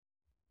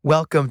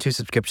Welcome to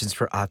Subscriptions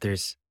for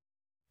Authors.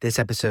 This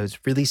episode's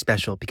really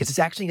special because it's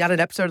actually not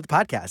an episode of the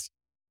podcast.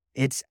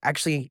 It's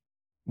actually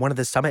one of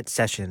the summit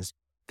sessions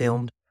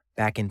filmed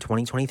back in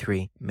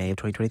 2023, May of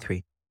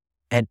 2023.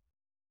 And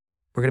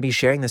we're going to be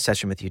sharing this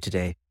session with you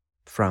today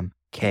from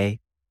Kay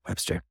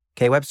Webster.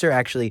 Kay Webster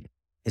actually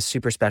is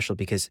super special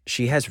because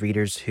she has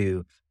readers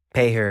who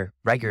pay her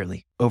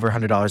regularly over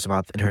 $100 a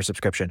month in her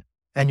subscription.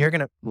 And you're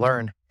going to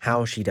learn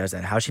how she does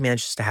that, how she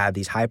manages to have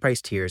these high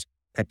price tiers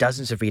that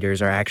dozens of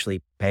readers are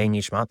actually paying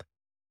each month.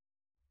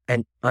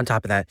 And on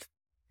top of that,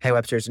 Kay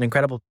Webster is an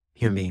incredible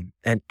human being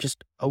and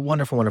just a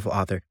wonderful, wonderful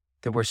author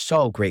that we're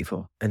so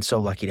grateful and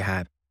so lucky to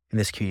have in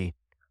this community.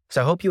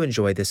 So I hope you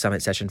enjoyed this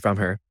summit session from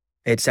her.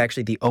 It's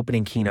actually the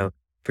opening keynote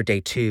for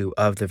day 2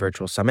 of the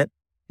virtual summit.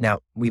 Now,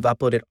 we've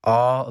uploaded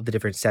all of the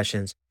different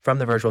sessions from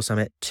the virtual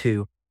summit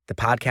to the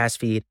podcast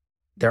feed.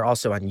 They're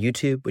also on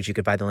YouTube, which you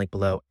can find the link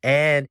below.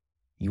 And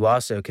you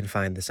also can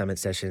find the summit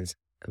sessions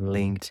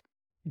linked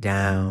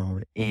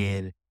down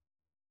in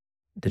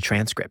the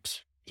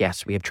transcripts.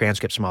 Yes, we have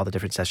transcripts from all the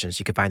different sessions.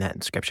 You can find that in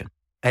the description.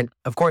 And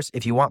of course,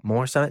 if you want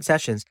more summit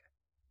sessions,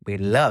 we'd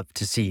love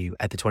to see you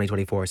at the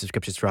 2024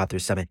 Subscriptions for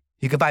Authors Summit.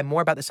 You can find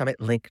more about the summit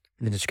linked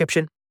in the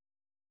description.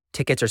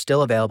 Tickets are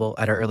still available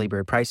at our early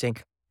bird pricing,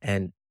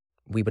 and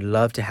we would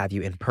love to have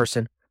you in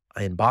person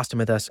in Boston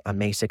with us on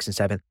May 6th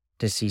and 7th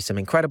to see some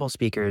incredible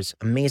speakers,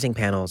 amazing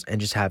panels,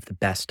 and just have the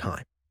best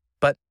time.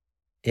 But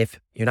if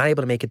you're not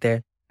able to make it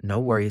there, no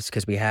worries,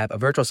 because we have a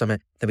virtual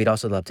summit that we'd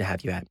also love to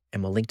have you at,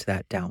 and we'll link to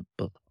that down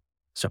below.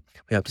 So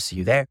we hope to see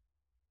you there.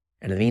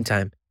 And in the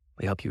meantime,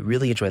 we hope you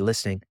really enjoy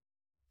listening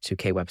to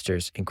Kay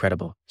Webster's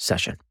incredible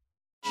session.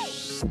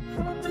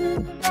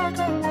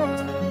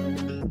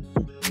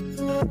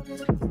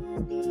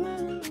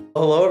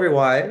 Hello,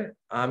 everyone.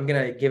 I'm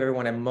going to give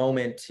everyone a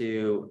moment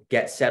to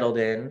get settled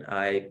in.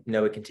 I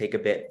know it can take a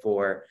bit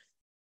for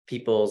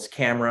people's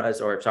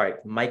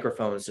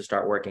microphones to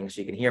start working so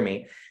you can hear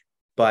me.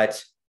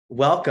 But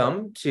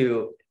welcome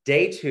to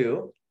day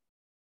 2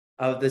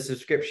 of the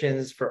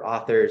Subscriptions for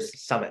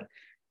Authors Summit.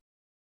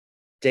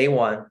 Day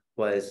 1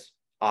 was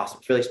awesome.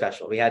 It's really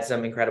special. We had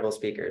some incredible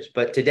speakers,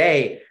 but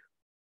today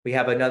we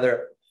have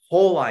another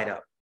whole lineup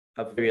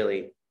of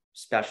really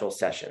special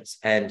sessions.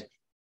 And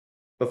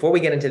before we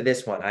get into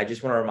this one, I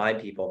just want to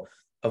remind people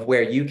of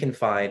where you can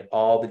find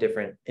all the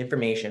different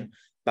information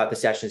about the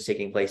sessions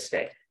taking place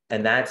today.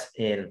 And that's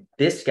in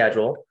this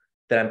schedule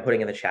that I'm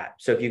putting in the chat.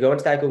 So if you go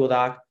into that Google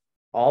Doc,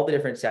 all the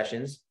different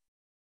sessions,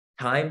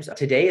 times,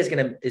 today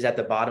is at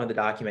the bottom of the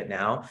document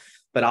now,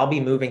 but I'll be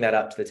moving that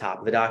up to the top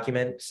of the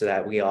document so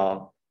that we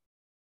all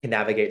can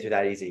navigate through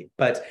that easy.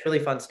 But really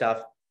fun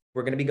stuff.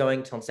 We're going to be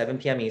going till 7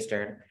 p.m.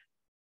 Eastern.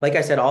 Like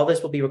I said, all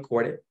this will be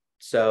recorded.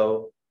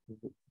 So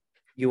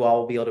you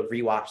all will be able to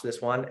rewatch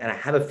this one. And I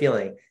have a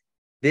feeling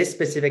this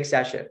specific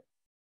session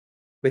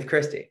with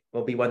Christy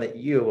will be one that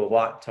you will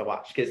want to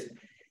watch, because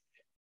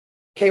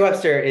Kay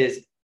Webster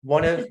is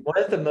one of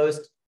the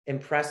most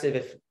impressive,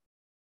 if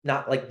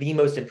not like the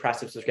most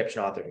impressive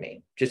subscription author to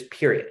me, just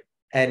period.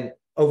 And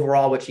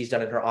overall, what she's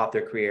done in her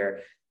author career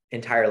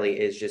entirely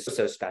is just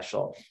so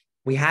special.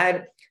 We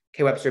had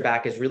Kay Webster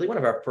back as really one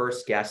of our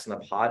first guests on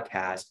the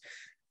podcast.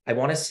 I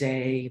want to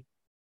say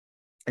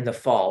in the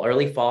fall,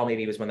 early fall,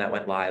 maybe was when that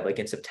went live, like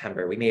in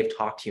September. We may have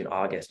talked to you in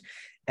August.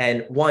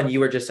 And 1, you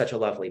were just such a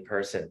lovely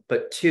person.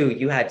 But 2,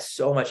 you had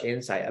so much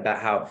insight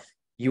about how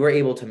you were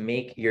able to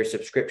make your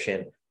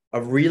subscription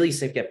a really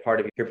significant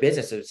part of your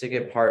business, a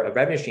significant part of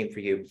revenue stream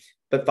for you,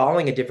 but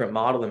following a different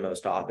model than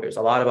most authors.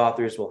 A lot of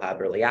authors will have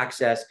early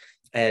access,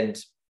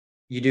 and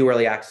you do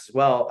early access as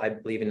well, I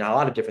believe, in a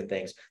lot of different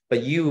things,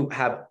 but you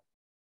have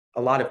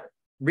a lot of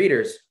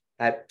readers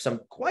at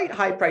some quite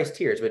high price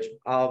tiers, which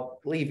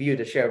I'll leave you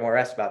to share more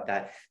rest about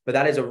that. But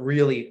that is a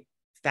really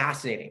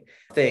fascinating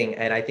thing.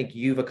 And I think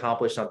you've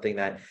accomplished something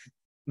that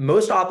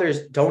most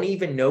authors don't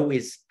even know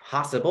is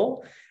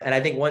possible. And I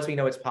think once we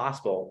know it's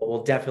possible,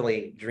 we'll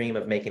definitely dream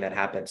of making that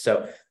happen.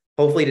 So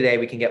hopefully today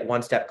we can get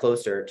one step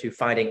closer to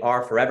finding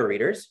our forever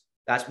readers.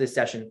 That's what this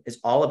session is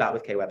all about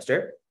with Kay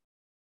Webster.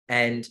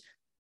 And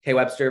Kay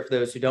Webster, for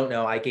those who don't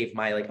know, I gave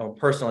my own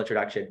personal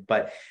introduction,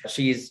 but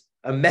she's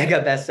a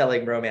mega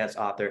best-selling romance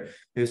author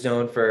who's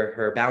known for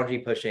her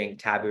boundary-pushing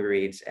taboo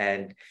reads.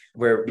 And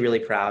we're really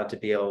proud to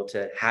be able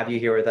to have you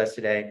here with us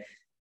today,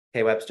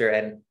 Kay Webster.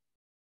 And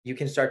you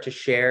can start to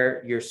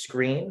share your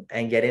screen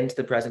and get into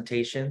the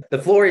presentation.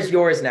 The floor is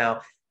yours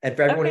now. And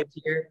for everyone who's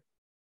here,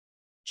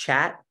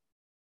 chat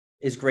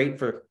is great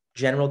for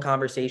general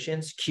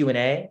conversations.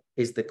 Q&A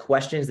is the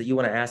questions that you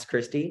want to ask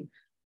Christy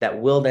that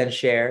we'll then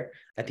share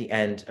at the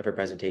end of her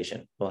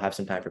presentation. We'll have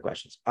some time for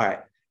questions. All right.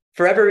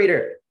 Forever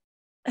reader.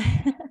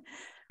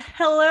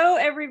 Hello,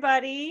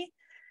 everybody.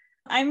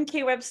 I'm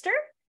Kay Webster.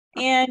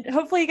 And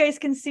hopefully you guys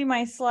can see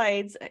my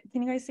slides.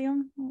 Can you guys see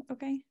them?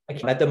 Okay.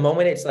 At the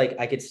moment, it's like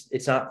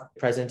it's not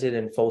presented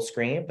in full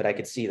screen, but I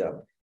could see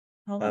them.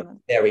 Hold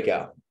on. There we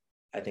go.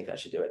 I think that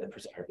should do it. The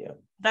presenter view.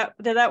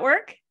 Did that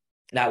work?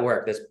 That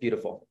worked. That's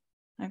beautiful.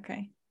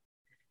 Okay.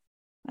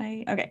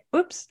 Okay.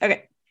 Oops.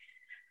 Okay.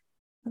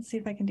 Let's see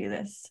if I can do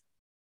this.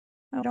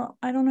 I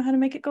don't know how to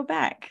make it go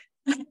back.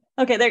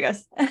 Okay, there it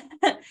goes.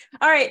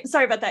 All right.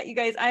 Sorry about that, you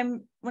guys.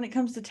 When it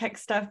comes to tech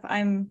stuff,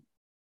 I'm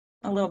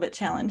a little bit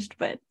challenged,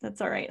 but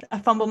that's all right. I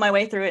fumble my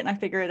way through it and I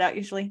figure it out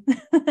usually.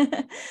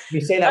 You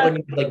say that when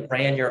you like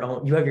brand your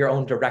own, you have your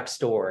own direct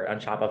store on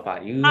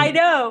Shopify. I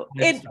know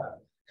it,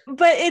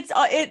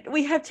 but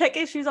we have tech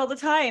issues all the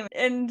time.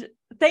 And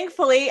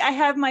thankfully I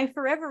have my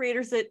forever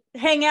readers that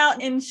hang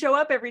out and show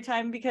up every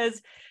time,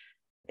 because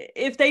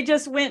if they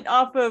just went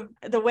off of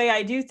the way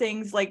I do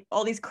things, like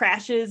all these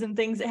crashes and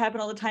things that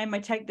happen all the time, my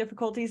tech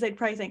difficulties, they'd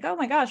probably think, oh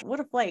my gosh, what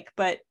a flake.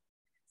 But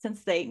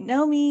since they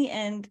know me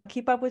and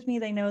keep up with me,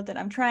 they know that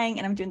I'm trying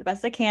and I'm doing the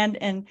best I can,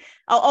 and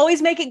I'll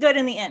always make it good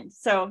in the end.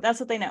 So that's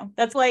what they know.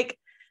 That's like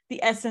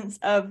the essence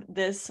of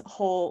this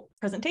whole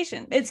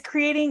presentation. It's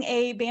creating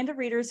a band of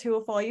readers who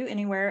will follow you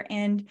anywhere.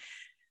 And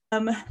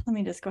let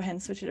me just go ahead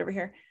and switch it over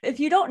here. If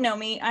you don't know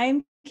me,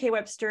 I'm Kay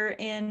Webster,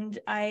 and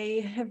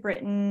I have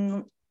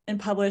written and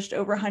published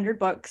over 100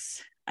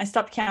 books. I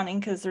stopped counting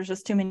because there's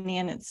just too many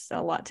and it's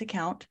a lot to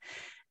count.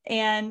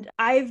 And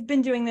I've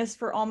been doing this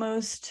for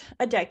almost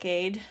a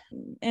decade.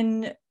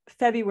 In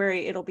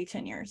February, it'll be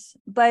 10 years.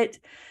 But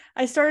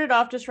I started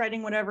off just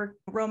writing whatever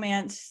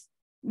romance,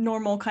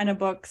 normal kind of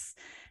books.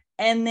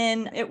 And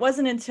then it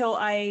wasn't until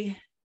I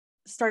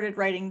started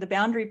writing the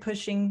boundary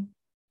pushing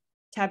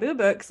taboo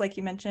books, like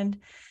you mentioned,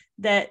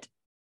 that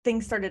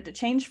things started to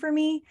change for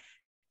me.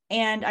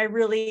 And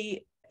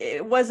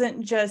it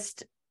wasn't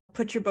just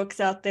put your books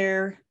out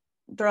there,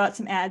 throw out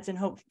some ads and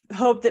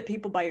hope that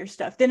people buy your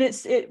stuff. Then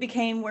it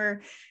became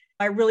where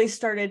I really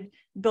started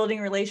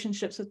building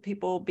relationships with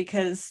people,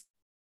 because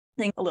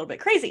things a little bit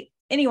crazy.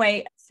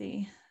 Anyway, let's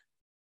see.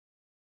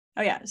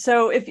 Oh yeah.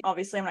 So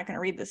obviously I'm not going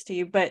to read this to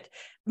you, but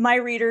my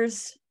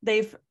readers,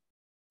 they've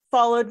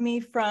followed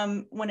me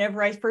from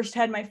whenever I first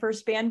had my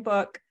first banned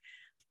book,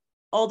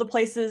 all the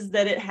places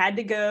that it had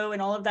to go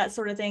and all of that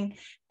sort of thing.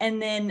 And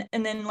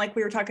then like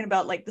we were talking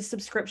about, like the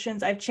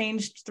subscriptions, I've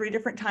changed 3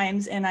 different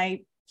times, and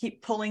I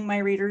keep pulling my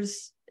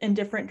readers in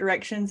different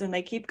directions and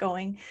they keep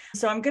going.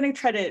 So I'm going to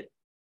try to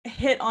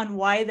hit on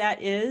why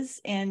that is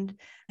and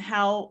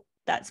how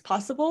that's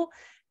possible.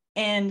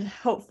 And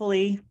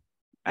hopefully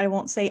I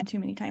won't say it too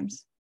many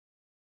times.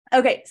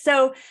 Okay.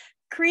 So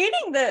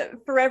creating the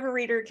forever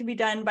reader can be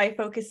done by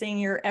focusing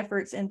your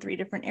efforts in 3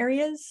 different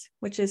areas,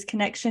 which is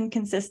connection,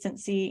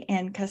 consistency,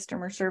 and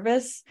customer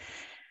service.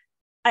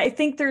 I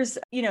think there's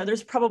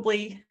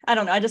probably, I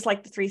don't know, I just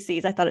like the 3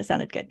 C's. I thought it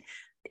sounded good.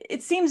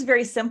 It seems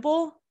very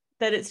simple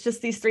that it's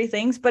just these 3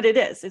 things, but it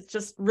is. It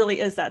just really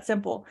is that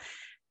simple.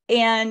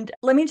 And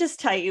let me just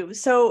tell you,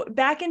 so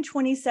back in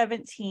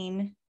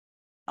 2017,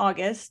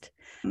 August,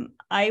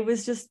 I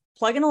was just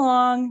plugging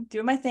along,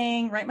 doing my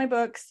thing, writing my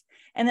books.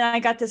 And then I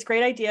got this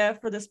great idea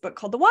for this book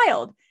called The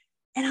Wild.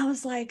 And I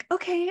was like,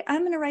 okay,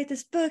 I'm going to write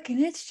this book, and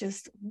it's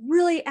just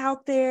really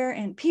out there,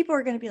 and people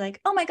are going to be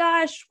like, oh my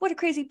gosh, what a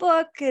crazy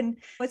book. And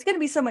it's going to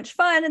be so much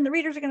fun, and the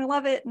readers are going to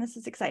love it. And this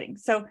is exciting.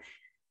 So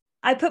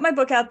I put my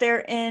book out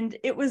there, and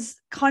it was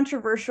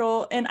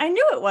controversial, and I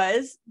knew it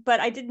was, but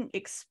I didn't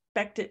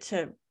expect it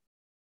to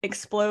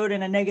explode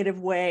in a negative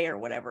way or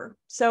whatever.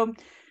 So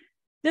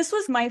this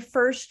was my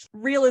first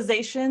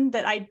realization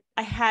that I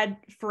had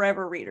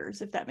forever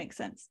readers, if that makes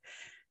sense.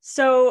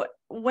 So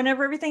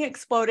whenever everything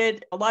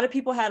exploded, a lot of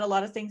people had a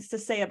lot of things to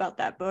say about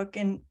that book,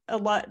 and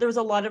there was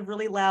a lot of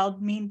really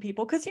loud, mean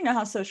people, because you know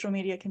how social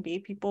media can be.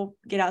 People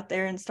get out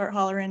there and start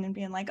hollering and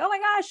being like, oh my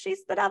gosh,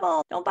 she's the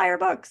devil, don't buy her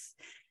books.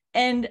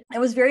 And it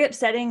was very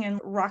upsetting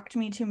and rocked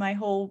me to my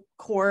whole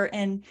core.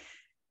 And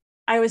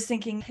I was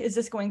thinking, is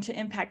this going to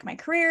impact my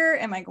career?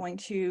 Am I going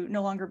to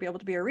no longer be able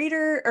to be a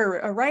reader or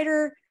a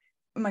writer?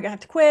 Am I going to have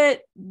to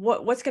quit?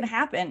 What's going to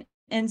happen?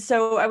 And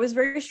so I was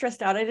very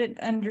stressed out. I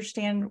didn't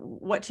understand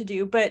what to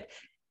do, but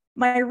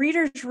my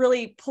readers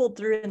really pulled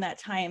through in that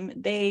time.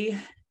 They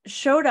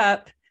showed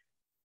up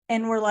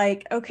and were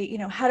like, okay,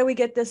 how do we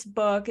get this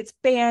book? It's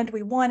banned.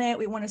 We want it.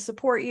 We want to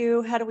support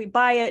you. How do we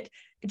buy it?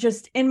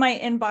 Just in my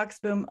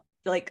inbox, boom,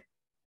 like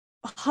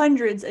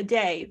hundreds a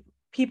day,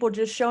 people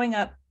just showing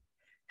up.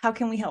 How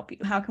can we help you?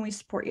 How can we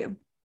support you?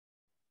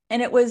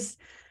 And it was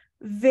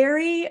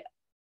very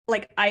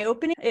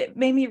eye-opening. It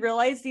made me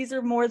realize these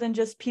are more than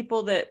just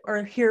people that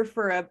are here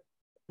for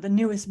the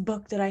newest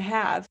book that I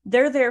have.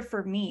 They're there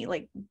for me.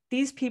 Like,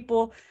 these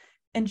people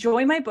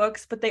enjoy my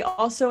books, but they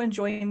also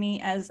enjoy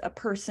me as a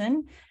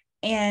person.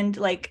 And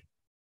like,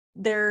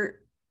 they're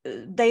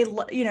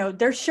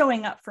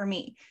showing up for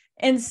me.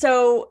 And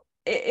so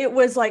it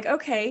was like,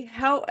 okay,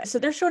 so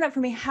they're showing up for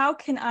me. How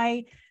can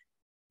I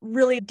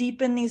really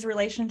deepen these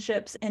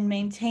relationships and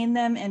maintain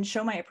them and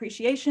show my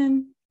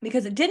appreciation?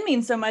 Because it did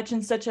mean so much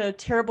in such a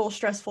terrible,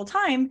 stressful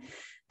time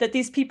that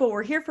these people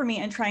were here for me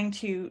and trying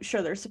to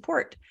show their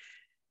support.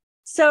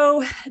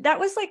 So that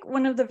was like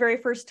one of the very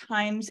first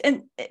times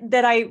and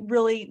that I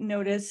really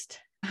noticed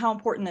how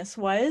important this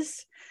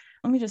was.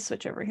 Let me just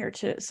switch over here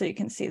so you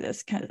can see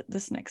this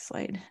next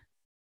slide.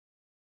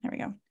 There we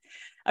go.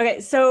 Okay,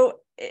 so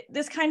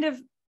this kind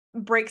of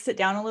breaks it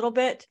down a little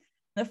bit.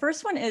 The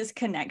first one is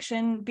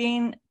connection,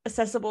 being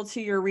accessible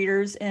to your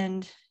readers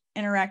and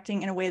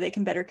interacting in a way that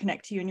can better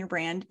connect to you and your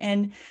brand.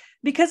 And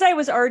because I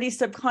was already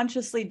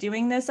subconsciously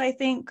doing this, I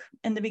think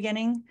in the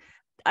beginning,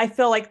 I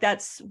feel like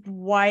that's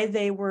why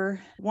they were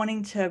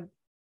wanting to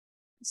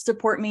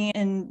support me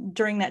and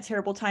during that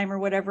terrible time or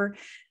whatever.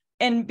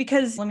 And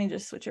because, let me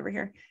just switch over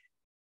here.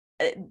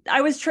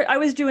 I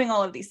was doing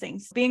all of these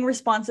things, being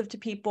responsive to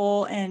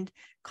people and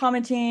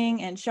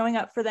commenting and showing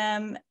up for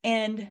them.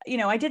 And,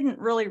 I didn't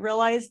really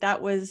realize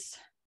that was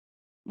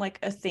like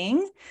a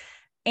thing.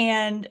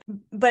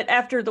 But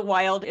after the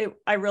wild,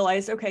 I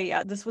realized, okay,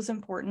 yeah, this was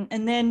important.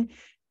 And then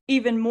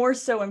even more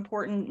so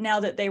important now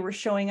that they were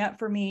showing up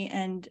for me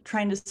and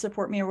trying to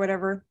support me or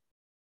whatever.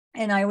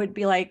 And I would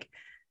be like,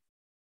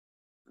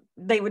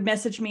 they would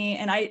message me,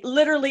 and I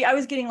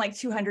was getting like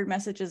 200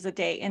 messages a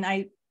day, and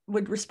I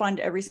would respond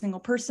to every single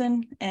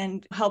person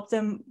and help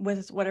them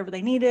with whatever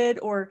they needed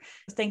or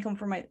thank them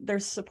for their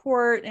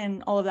support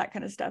and all of that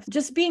kind of stuff.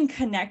 Just being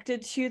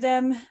connected to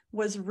them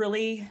was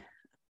really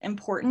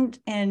important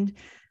and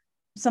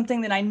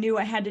something that I knew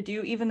I had to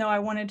do, even though I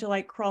wanted to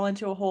like crawl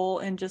into a hole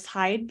and just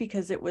hide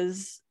because it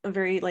was a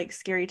very like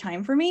scary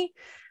time for me.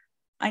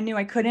 I knew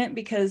I couldn't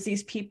because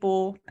these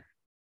people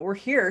were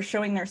here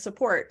showing their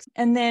support.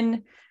 And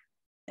then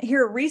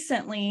here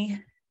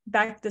recently,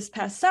 back this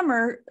past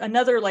summer,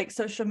 another like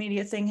social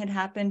media thing had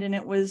happened, and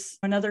it was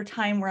another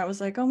time where I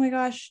was like, oh my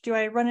gosh, do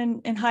I run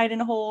in and hide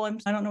in a hole?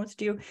 I don't know what to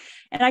do.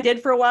 And I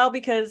did for a while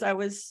because it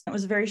was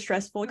very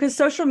stressful, because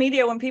social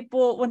media, when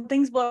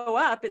things blow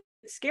up, it's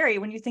scary.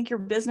 When you think your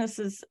business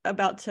is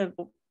about to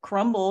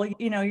crumble,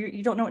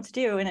 you don't know what to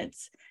do, and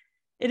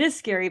it is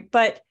scary.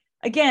 But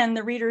again,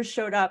 the readers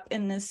showed up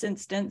in this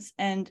instance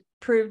and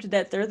proved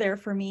that they're there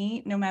for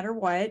me no matter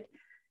what.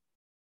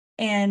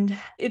 And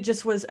it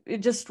just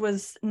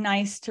was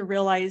nice to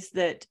realize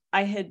that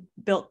I had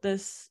built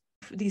these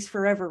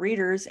forever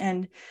readers,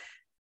 and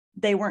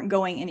they weren't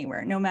going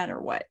anywhere no matter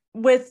what.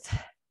 And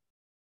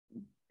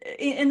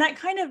that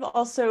kind of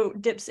also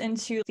dips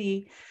into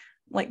the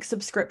like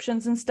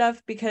subscriptions and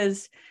stuff,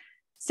 because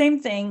same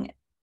thing,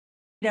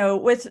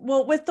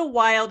 with the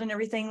wild and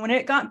everything, when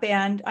it got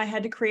banned, I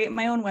had to create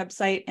my own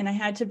website, and I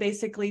had to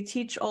basically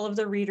teach all of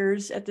the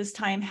readers at this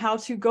time how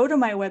to go to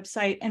my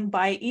website and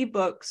buy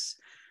ebooks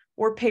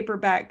or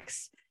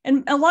paperbacks.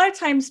 And a lot of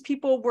times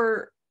people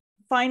were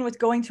fine with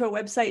going to a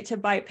website to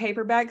buy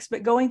paperbacks,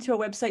 but going to a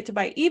website to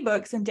buy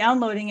ebooks and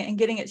downloading it and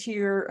getting it to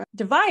your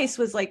device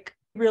was like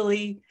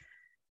really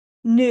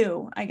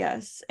new, I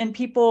guess. And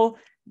people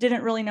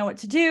didn't really know what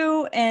to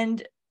do.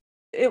 And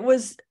it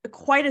was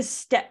quite a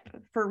step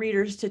for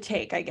readers to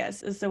take, I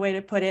guess, is the way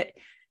to put it.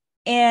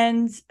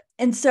 And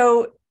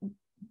so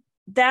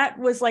that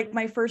was like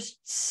my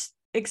first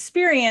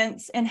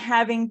experience in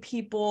having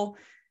people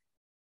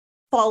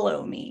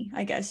follow me,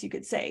 I guess you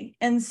could say.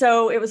 And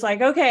so it was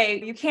like,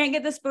 okay, you can't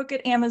get this book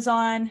at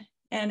Amazon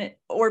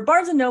or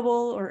Barnes and Noble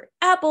or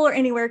Apple or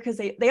anywhere, because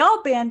they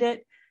all banned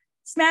it.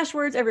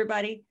 Smashwords,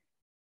 everybody.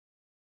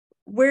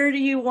 Where do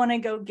you want to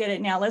go get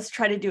it now? Let's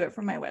try to do it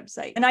from my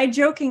website. And I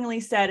jokingly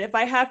said, if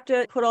I have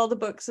to put all the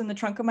books in the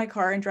trunk of my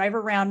car and drive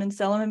around and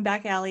sell them in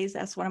back alleys,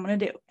 that's what I'm going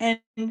to do.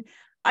 And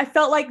I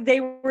felt like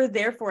they were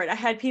there for it. I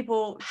had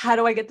people, how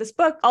do I get this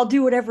book? I'll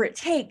do whatever it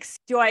takes.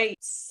 Do I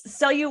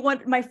sell you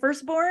my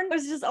firstborn? It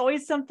was just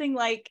always something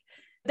like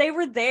they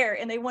were there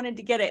and they wanted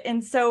to get it.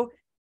 And so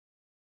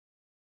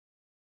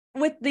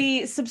with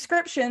the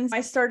subscriptions,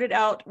 I started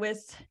out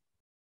with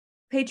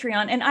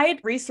Patreon, and I had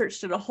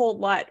researched it a whole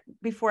lot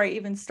before I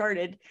even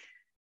started,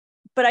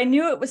 but I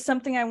knew it was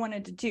something I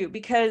wanted to do,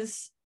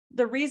 because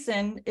the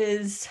reason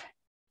is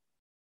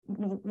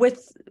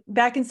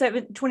back in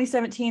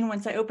 2017,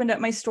 once I opened up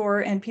my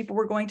store and people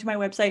were going to my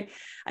website,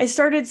 I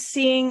started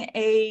seeing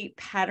a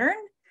pattern,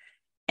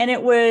 and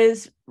it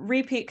was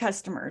repeat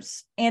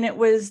customers, and it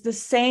was the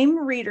same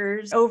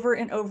readers over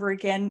and over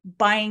again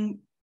buying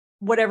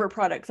whatever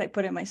products I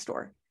put in my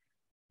store.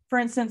 For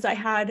instance, I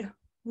had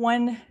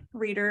one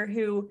reader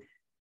who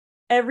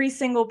every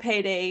single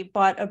payday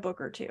bought a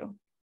book or two,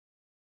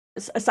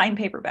 a signed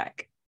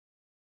paperback.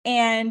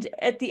 And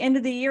at the end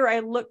of the year, I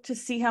looked to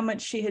see how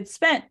much she had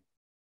spent.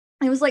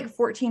 It was like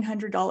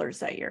 $1,400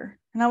 that year.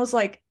 And I was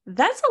like,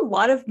 that's a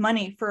lot of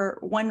money for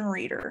one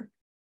reader.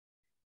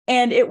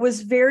 And it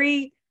was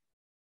very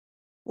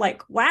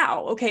like,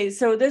 wow, okay,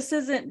 so this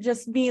isn't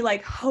just me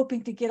like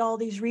hoping to get all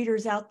these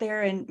readers out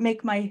there and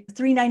make my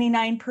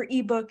 $3.99 per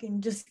ebook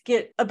and just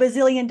get a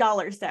bazillion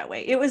dollars that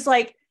way. It was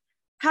like,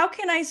 how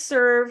can I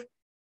serve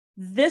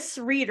this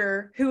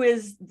reader who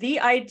is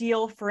the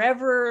ideal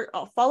forever,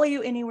 I'll follow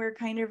you anywhere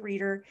kind of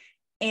reader?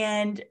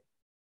 And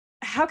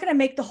how can I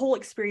make the whole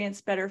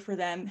experience better for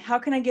them? How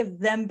can I give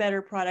them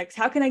better products?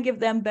 How can I give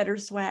them better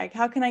swag?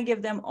 How can I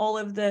give them all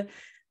of the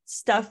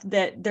stuff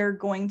that they're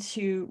going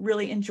to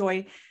really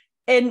enjoy?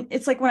 And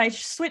it's like when I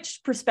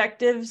switched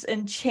perspectives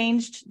and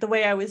changed the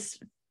way I was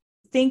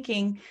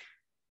thinking,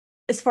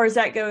 as far as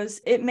that goes,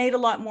 it made a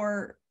lot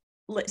more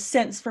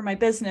sense for my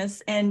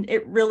business. And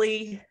it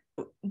really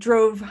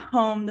drove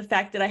home the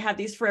fact that I have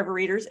these forever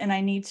readers and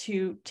I need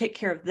to take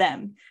care of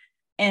them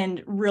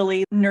and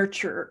really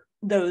nurture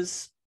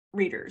those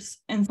readers.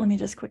 And let me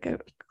just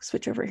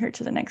switch over here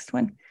to the next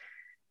one.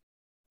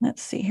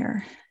 Let's see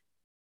here.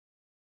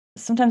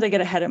 Sometimes I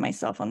get ahead of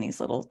myself on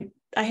these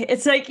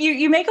it's like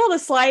you make all the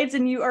slides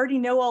and you already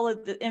know all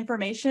of the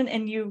information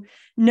and you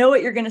know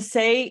what you're going to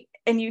say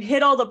and you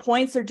hit all the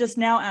points. They're just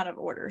now out of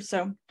order.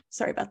 So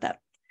sorry about that.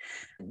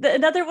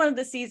 Another one of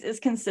the C's is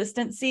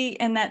consistency,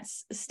 and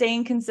that's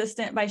staying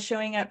consistent by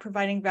showing up,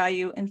 providing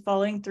value, and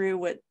following through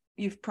what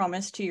you've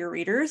promised to your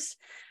readers.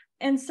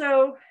 And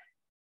so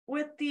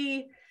with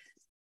the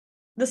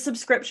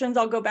subscriptions,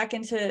 I'll go back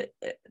into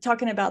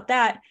talking about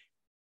that.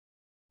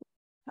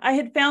 I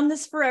had found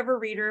this forever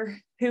reader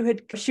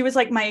she was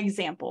like my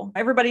example.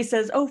 Everybody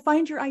says, oh,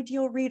 find your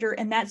ideal reader.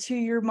 And that's who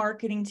you're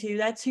marketing to.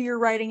 That's who you're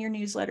writing your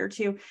newsletter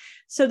to.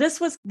 So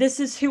this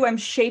is who I'm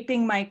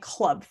shaping my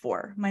club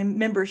for, my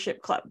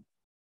membership club,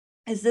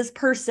 is this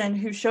person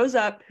who shows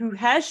up, who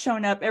has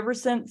shown up ever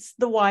since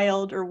the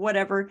wild or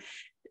whatever,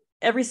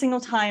 every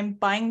single time,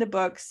 buying the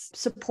books,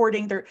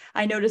 supporting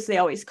I notice they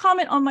always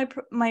comment on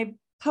my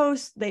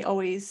posts. They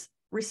always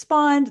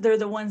respond. They're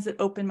the ones that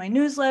open my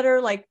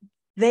newsletter. Like,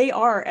 they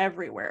are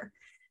everywhere.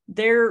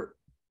 They're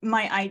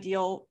my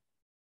ideal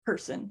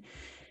person.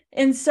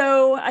 And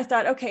so I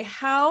thought, okay,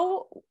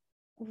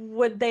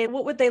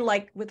 what would they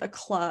like with a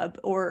club?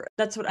 Or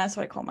that's what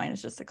I call mine,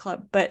 is just a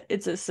club, but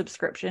it's a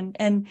subscription.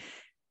 And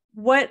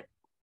what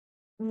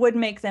would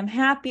make them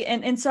happy?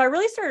 And so I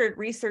really started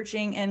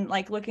researching and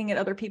like looking at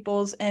other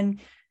people's, and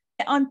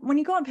when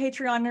you go on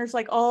Patreon, there's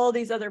like all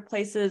these other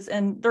places,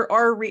 and there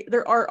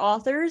are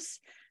authors,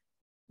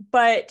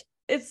 but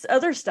it's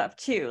other stuff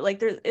too.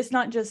 Like it's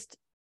not just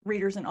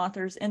readers and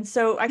authors. And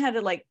so I had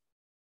to like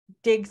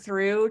dig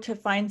through to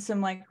find some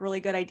like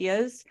really good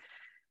ideas.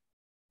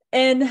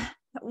 And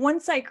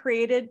once I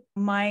created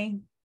my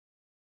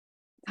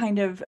kind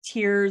of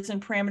tiers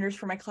and parameters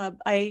for my club,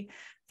 then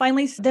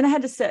I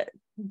had to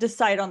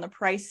decide on the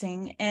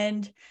pricing.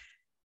 And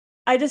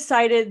I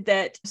decided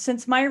that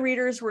since my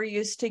readers were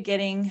used to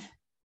getting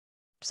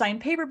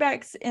signed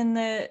paperbacks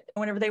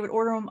whenever they would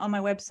order them on my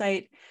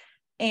website,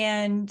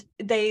 and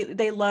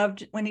they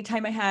loved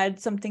anytime I had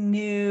something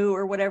new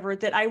or whatever,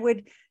 that I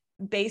would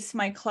base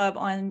my club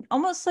on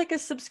almost like a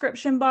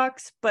subscription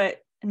box,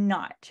 but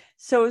not.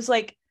 So it was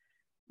like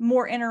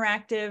more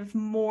interactive,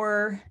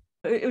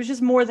 it was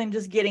just more than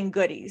just getting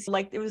goodies.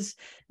 Like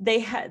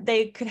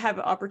they could have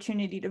an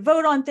opportunity to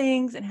vote on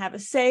things and have a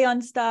say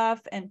on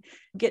stuff and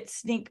get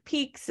sneak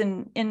peeks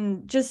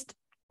and just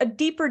a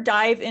deeper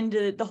dive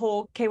into the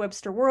whole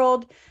Webster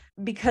world.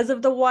 Because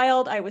of the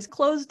wild, I was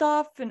closed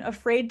off and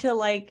afraid to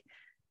like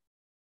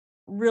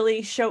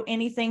really show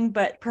anything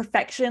but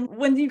perfection.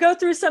 When you go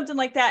through something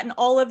like that and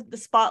all of the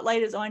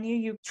spotlight is on you,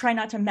 you try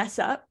not to mess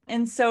up.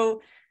 And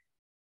so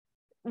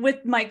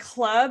with my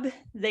club,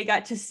 they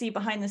got to see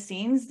behind the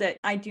scenes that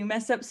I do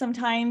mess up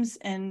sometimes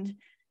and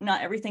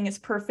not everything is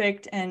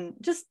perfect, and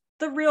just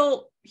the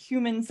real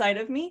human side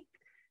of me.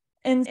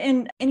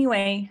 And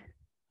anyway,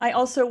 I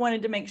also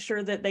wanted to make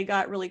sure that they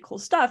got really cool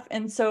stuff.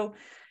 And so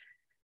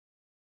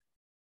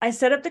I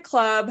set up the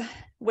club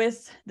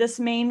with this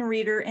main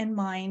reader in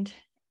mind,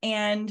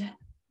 and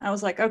I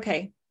was like,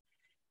 okay,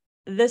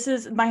 this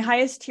is my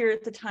highest tier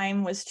at the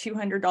time was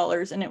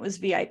 $200, and it was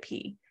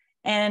VIP.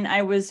 And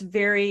I was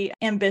very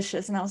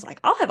ambitious, and I was like,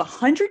 I'll have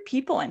 100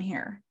 people in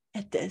here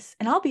at this,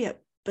 and I'll be a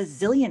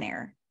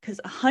bazillionaire, because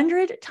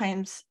 100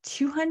 times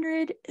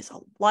 200 is a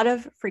lot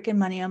of freaking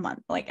money a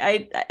month. Like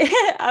I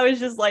was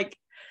just like,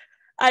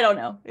 I don't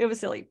know, it was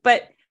silly,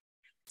 but.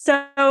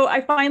 So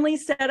I finally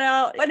set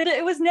out, and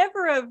it was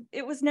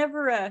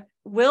never a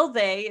will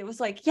they? It was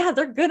like, yeah,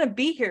 they're going to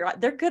be here.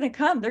 They're going to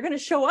come. They're going to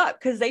show up,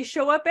 because they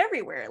show up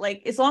everywhere.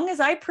 Like, as long as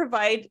I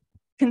provide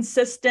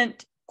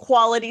consistent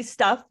quality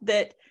stuff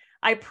that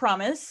I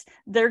promise,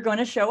 they're going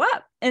to show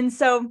up. And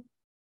so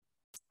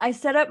I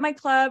set up my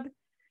club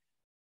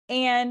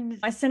and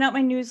I sent out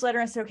my newsletter.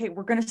 I said, okay,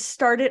 we're going to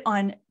start it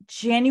on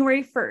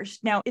January 1st.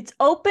 Now it's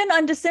open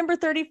on December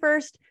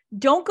 31st.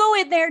 Don't go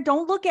in there.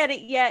 Don't look at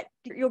it yet.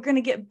 You're going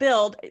to get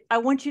billed. I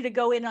want you to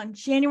go in on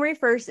January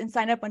 1st and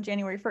sign up on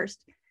January 1st.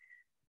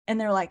 And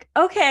they're like,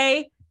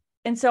 okay.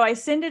 And so I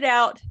send it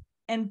out,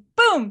 and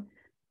boom,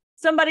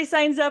 somebody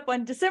signs up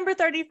on December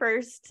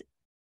 31st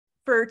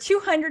for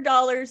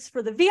 $200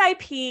 for the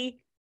VIP.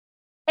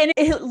 And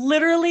it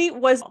literally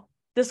was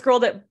this girl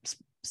that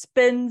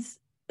spends,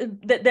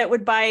 that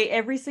would buy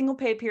every single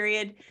pay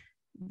period.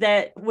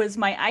 That was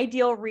my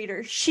ideal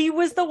reader. She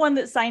was the one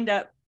that signed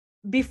up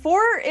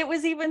before it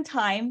was even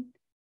time.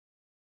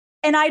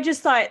 And I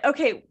just thought,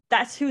 okay,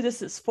 that's who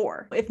this is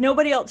for. If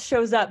nobody else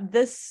shows up,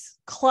 this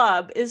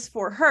club is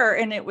for her.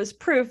 And it was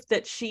proof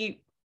that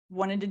she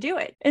wanted to do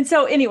it. And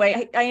so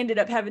anyway, I ended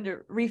up having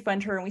to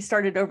refund her, and we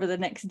started over the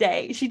next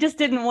day. She just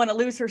didn't want to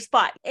lose her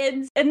spot.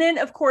 And then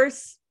of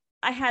course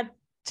I had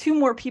 2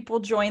 more people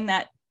join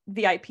that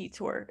VIP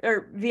tour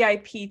or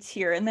VIP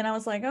tier. And then I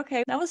was like,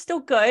 okay, that was still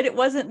good. It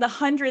wasn't the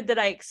 100 that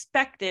I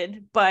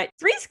expected, but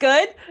 3's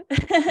good.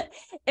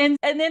 and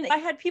then I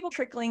had people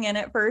trickling in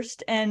at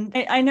first. And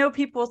I know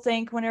people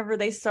think whenever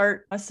they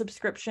start a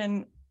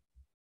subscription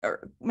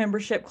or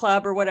membership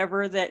club or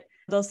whatever, that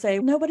they'll say,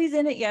 nobody's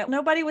in it yet.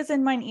 Nobody was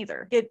in mine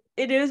either. It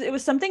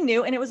was something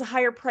new, and it was a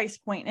higher price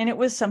point, and it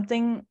was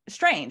something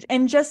strange.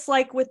 And just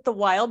like with The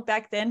Wild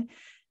back then,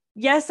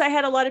 yes, I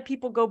had a lot of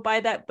people go buy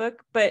that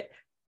book, but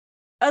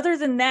other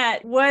than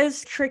that, it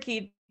was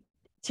tricky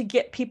to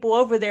get people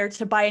over there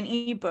to buy an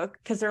ebook,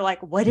 because they're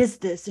like, what is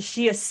this? Is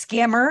she a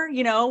scammer?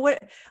 You know,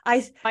 what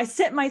I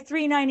sent my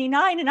 $3.99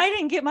 and I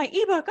didn't get my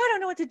ebook. I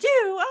don't know what to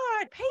do.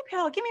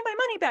 PayPal, give me my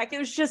money back. It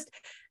was just,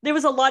 there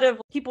was a lot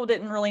of people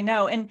didn't really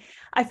know. And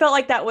I felt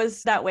like that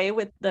was that way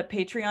with the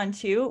Patreon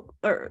too,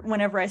 or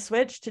whenever I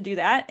switched to do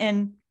that.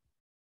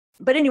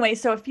 But anyway,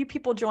 so a few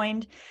people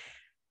joined,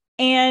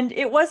 and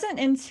it wasn't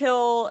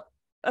until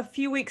a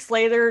few weeks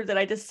later that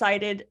I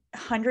decided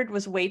 100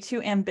 was way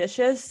too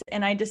ambitious,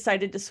 and I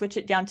decided to switch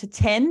it down to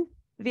 10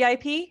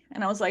 VIP.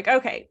 And I was like,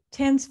 okay,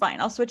 10's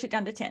fine. I'll switch it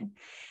down to 10.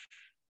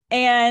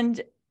 And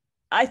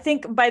I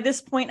think by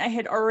this point I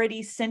had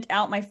already sent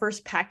out my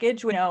first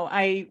package. You know,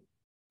 I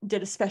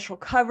did a special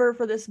cover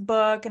for this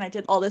book, and I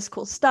did all this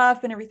cool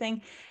stuff and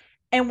everything.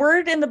 And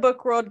word in the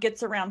book world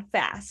gets around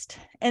fast.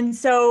 And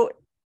so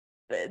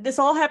this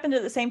all happened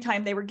at the same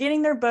time. They were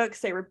getting their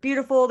books. They were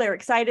beautiful. They were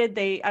excited.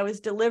 I was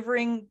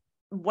delivering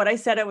what I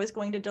said I was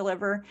going to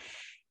deliver.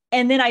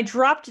 And then I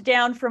dropped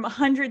down from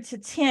 100 to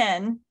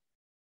 10,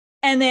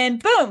 and then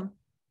boom,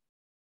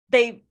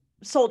 they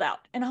sold out.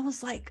 And I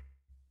was like,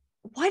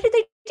 why did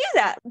they do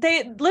that?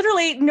 They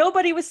literally,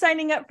 nobody was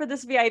signing up for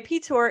this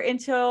VIP tier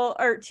until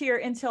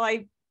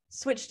I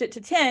switched it to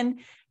 10.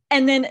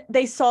 And then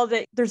they saw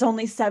that there's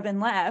only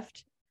 7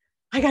 left.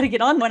 I got to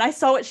get on. When I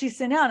saw what she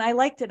sent out, and I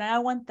liked it, and I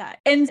want that.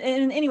 And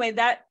anyway,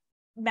 that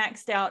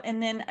maxed out.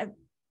 And then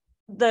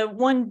the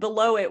one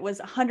below it was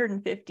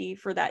 150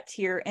 for that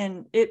tier.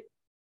 And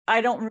I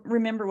don't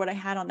remember what I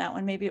had on that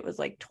one. Maybe it was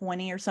like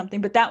 20 or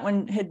something, but that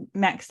one had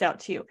maxed out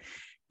too.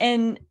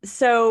 And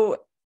so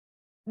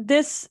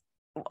this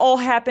all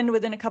happened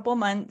within a couple of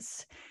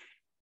months,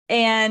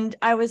 and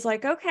I was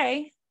like,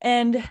 okay.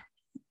 And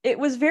it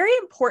was very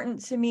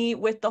important to me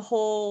with the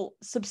whole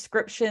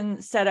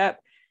subscription setup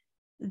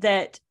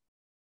that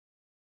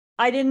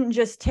I didn't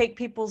just take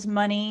people's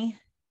money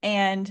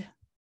and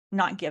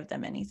not give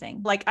them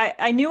anything. Like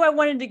I knew I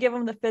wanted to give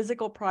them the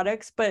physical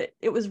products, but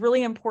it was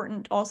really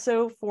important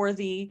also for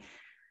the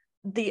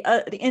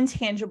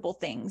intangible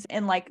things,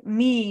 and like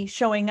me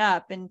showing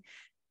up and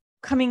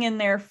coming in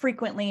there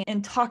frequently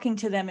and talking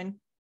to them and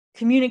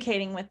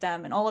communicating with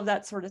them and all of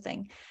that sort of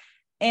thing.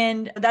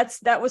 And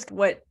that was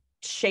what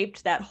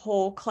shaped that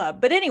whole club.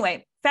 But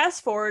anyway,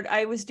 fast forward,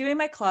 I was doing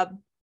my club,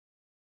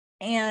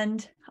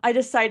 and I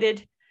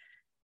decided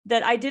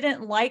that I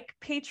didn't like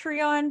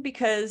Patreon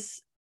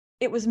because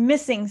it was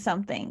missing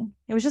something.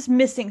 It was just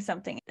missing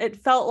something.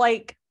 It felt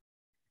like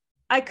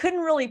I couldn't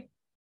really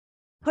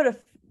put a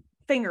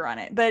finger on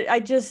it, but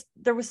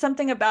there was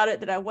something about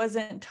it that I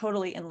wasn't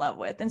totally in love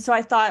with. And so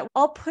I thought,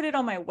 I'll put it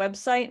on my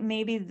website.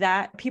 Maybe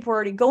that people are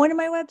already going to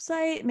my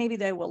website. Maybe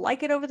they will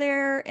like it over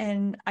there,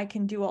 and I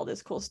can do all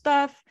this cool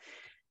stuff.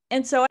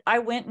 And so I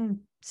went and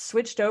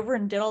switched over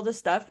and did all this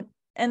stuff.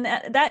 And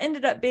that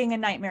ended up being a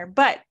nightmare.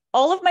 But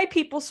all of my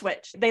people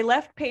switched. They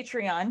left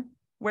Patreon,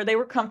 where they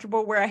were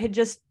comfortable, where I had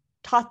just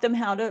taught them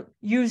how to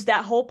use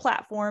that whole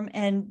platform.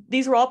 And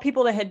these were all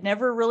people that had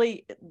never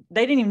really,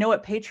 they didn't even know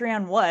what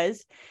Patreon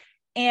was.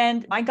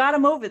 And I got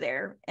them over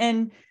there.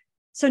 And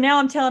so now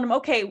I'm telling them,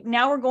 okay,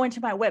 now we're going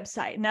to my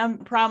website, and I'm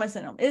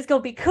promising them it's going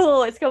to be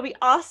cool. It's going to be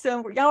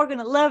awesome. Y'all are going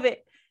to love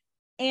it.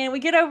 And we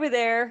get over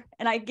there,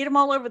 and I get them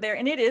all over there.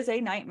 And it is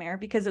a nightmare,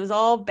 because it was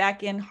all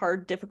back end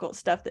hard, difficult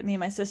stuff that me and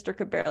my sister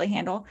could barely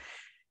handle.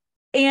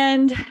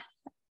 And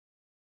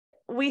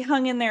we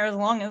hung in there as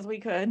long as we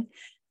could.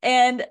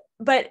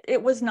 But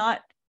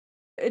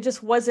it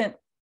just wasn't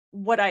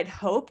what I'd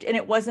hoped. And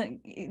it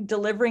wasn't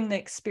delivering the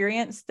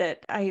experience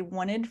that I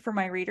wanted for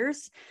my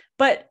readers.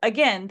 But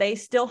again, they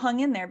still hung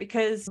in there,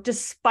 because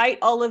despite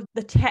all of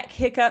the tech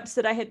hiccups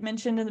that I had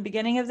mentioned in the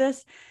beginning of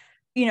this,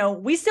 you know,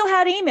 we still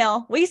had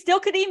email. We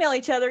still could email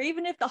each other.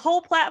 Even if the whole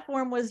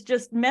platform was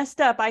just messed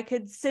up, I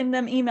could send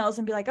them emails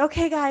and be like,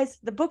 okay, guys,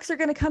 the books are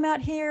going to come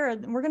out here,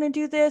 and we're going to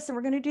do this, and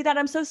we're going to do that.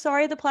 I'm so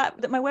sorry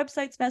that my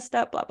website's messed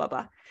up, blah, blah,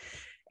 blah.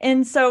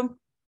 And so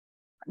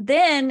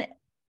then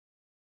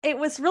it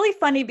was really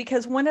funny,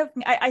 because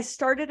I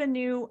started a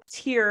new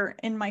tier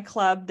in my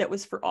club that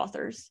was for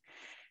authors.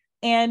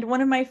 And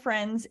one of my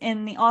friends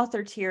in the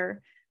author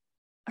tier,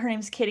 her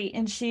name's Kitty,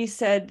 and she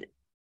said,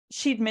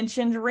 she'd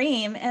mentioned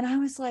Ream. And I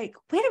was like,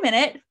 wait a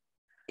minute,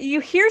 you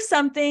hear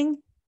something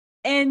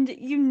and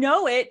you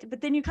know it, but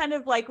then you kind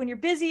of like, when you're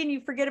busy and you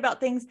forget about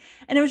things.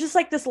 And it was just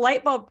like this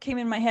light bulb came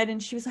in my head,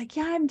 and she was like,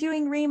 yeah, I'm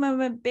doing Ream.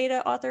 I'm a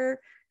beta author.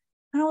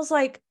 And I was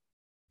like,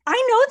 I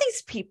know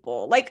these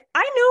people. Like,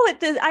 I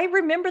know it. I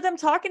remember them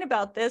talking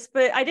about this,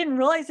 but I didn't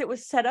realize it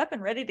was set up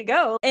and ready to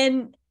go.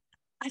 And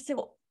I said,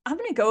 well, I'm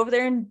going to go over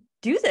there and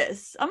do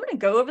this. I'm going to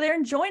go over there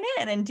and join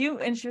in and do.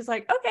 And she was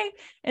like, okay.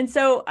 And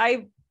so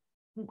I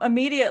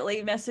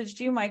immediately messaged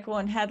you, Michael,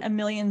 and had a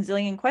million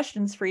zillion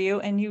questions for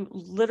you, and you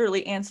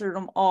literally answered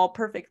them all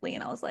perfectly.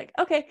 And I was like,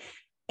 okay.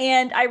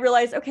 And I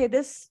realized, okay,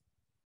 this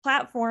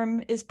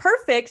platform is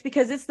perfect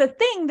because it's the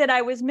thing that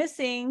I was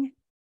missing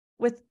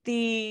with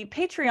the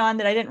Patreon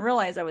that I didn't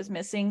realize I was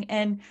missing,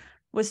 and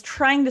was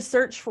trying to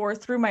search for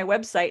through my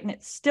website, and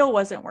it still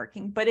wasn't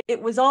working. But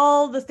it was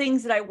all the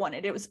things that I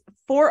wanted. It was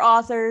for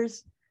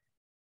authors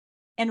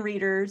and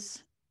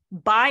readers,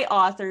 by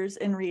authors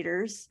and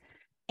readers.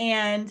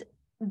 And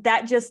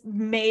that just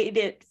made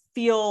it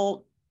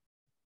feel,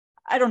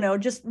 I don't know,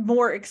 just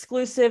more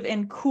exclusive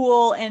and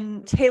cool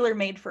and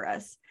tailor-made for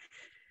us.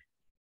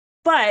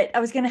 But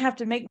I was going to have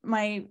to make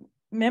my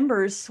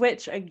members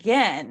switch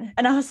again.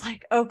 And I was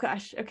like, oh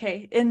gosh,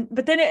 okay.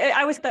 But then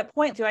I was at that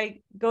point, do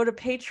I go to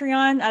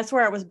Patreon? That's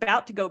where I was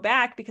about to go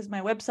back because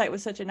my website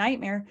was such a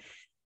nightmare.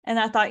 And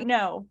I thought,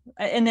 no.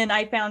 And then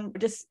I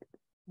just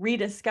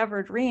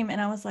rediscovered Ream,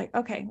 and I was like,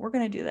 okay, we're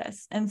going to do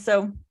this. And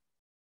so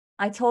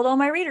I told all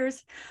my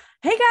readers,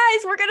 hey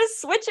guys, we're going to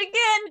switch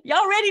again.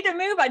 Y'all ready to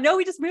move? I know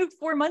we just moved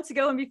 4 months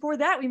ago. And before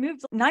that, we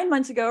moved 9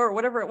 months ago or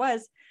whatever it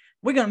was.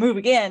 We're going to move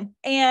again.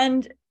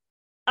 And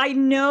I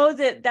know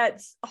that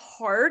that's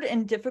hard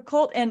and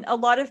difficult. And a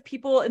lot of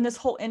people in this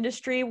whole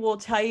industry will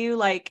tell you,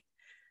 like,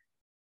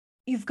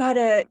 you've got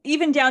to,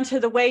 even down to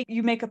the way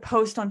you make a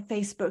post on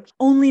Facebook,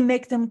 only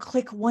make them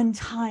click one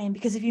time,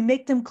 because if you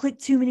make them click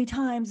too many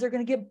times, they're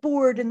going to get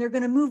bored and they're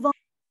going to move on.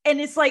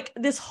 And it's like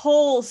this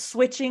whole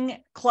switching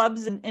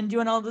clubs and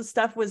doing all this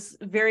stuff was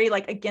very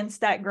like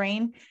against that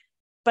grain.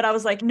 But I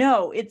was like,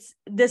 no,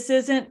 this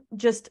isn't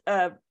just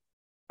a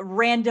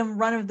random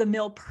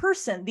run-of-the-mill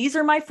person. These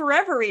are my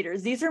forever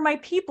readers. These are my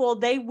people.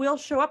 They will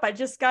show up. I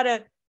just got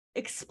to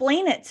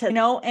explain it to,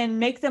 and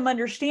make them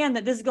understand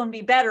that this is going to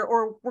be better,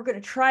 or we're going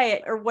to try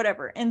it, or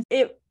whatever. And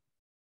they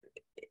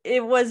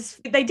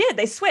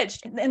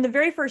switched. And the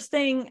very first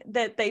thing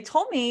that they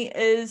told me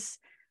is,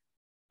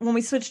 when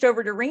we switched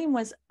over to Ream,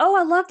 was, oh,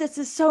 I love this.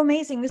 This is so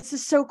amazing. This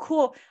is so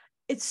cool.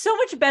 It's so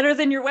much better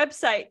than your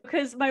website,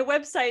 because my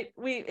website,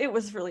 it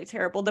was really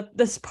terrible.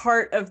 This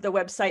part of the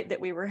website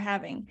that we were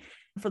having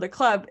for the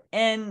club.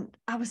 And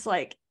I was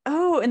like,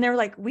 oh, and they were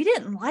like, we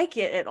didn't like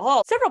it at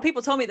all. Several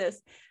people told me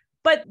this,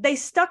 but they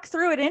stuck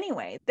through it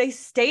anyway. They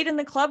stayed in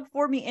the club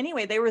for me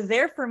anyway. They were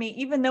there for me,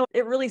 even though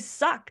it really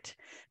sucked,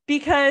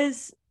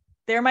 because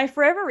they're my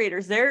forever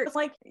readers. They're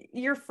like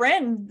your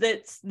friend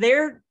that's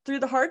there through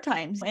the hard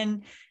times.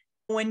 And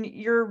when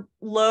you're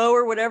low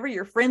or whatever,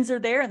 your friends are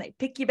there and they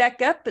pick you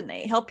back up and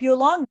they help you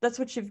along. That's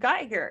what you've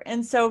got here.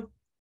 And so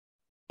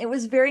it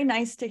was very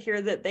nice to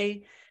hear that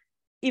they,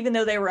 even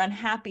though they were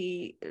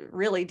unhappy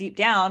really deep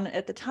down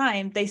at the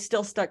time, they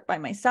still stuck by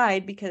my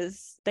side,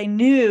 because they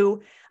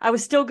knew I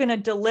was still going to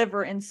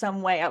deliver in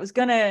some way. I was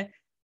going to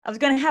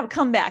have a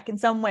comeback in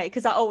some way,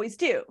 because I always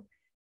do.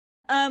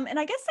 And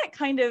I guess that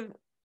kind of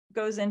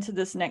goes into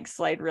this next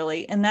slide,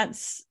 really. And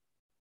that's,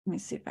 let me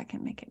see if I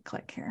can make it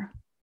click here,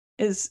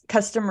 is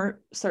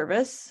customer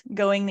service,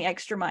 going the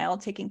extra mile,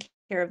 taking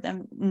care of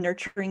them,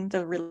 nurturing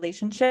the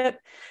relationship.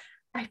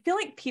 I feel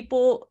like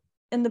people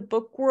in the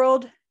book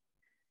world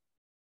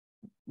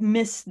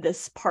miss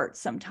this part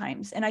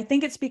sometimes. And I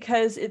think it's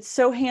because it's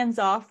so hands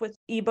off with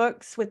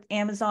ebooks, with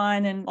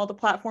Amazon and all the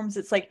platforms.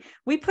 It's like,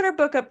 we put our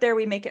book up there,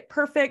 we make it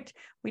perfect,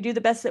 we do the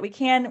best that we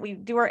can, we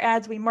do our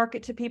ads, we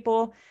market to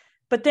people.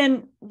 But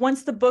then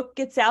once the book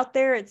gets out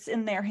there, it's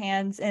in their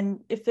hands.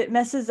 And if it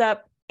messes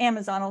up,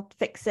 Amazon will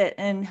fix it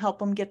and help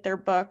them get their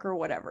book or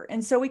whatever.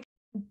 And so we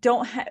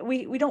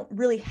don't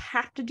really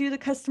have to do the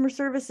customer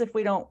service if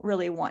we don't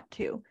really want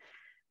to.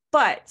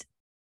 But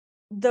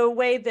the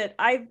way that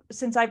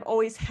since I've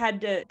always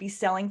had to be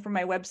selling for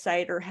my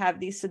website or have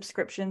these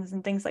subscriptions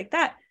and things like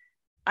that,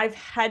 I've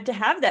had to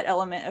have that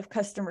element of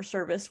customer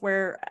service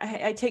where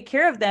I take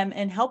care of them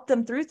and help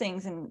them through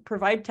things and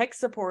provide tech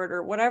support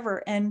or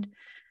whatever. And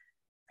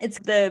it's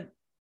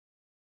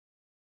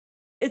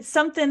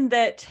something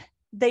that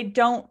they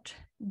don't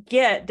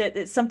get, that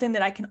it's something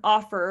that I can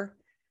offer.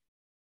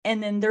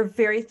 And then they're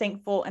very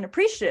thankful and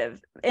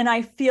appreciative. And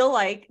I feel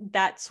like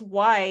that's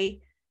why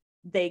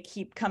they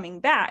keep coming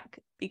back,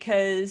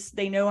 because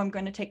they know I'm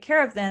going to take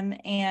care of them.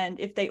 And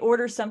if they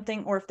order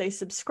something or if they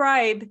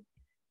subscribe,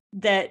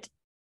 that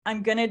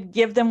I'm going to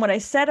give them what I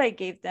said I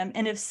gave them.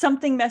 And if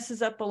something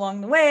messes up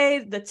along the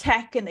way, the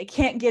tech, and they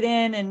can't get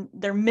in and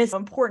they're missing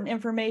important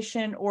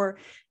information, or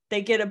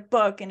they get a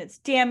book and it's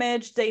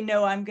damaged, they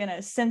know I'm going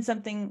to send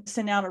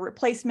out a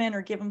replacement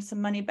or give them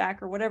some money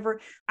back or whatever.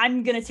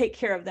 I'm going to take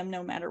care of them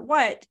no matter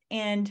what.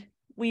 And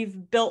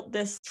we've built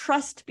this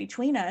trust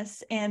between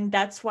us. And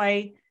that's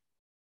why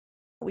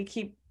we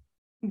keep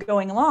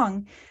going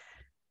along.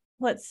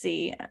 Let's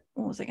see.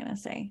 What was I going to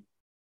say?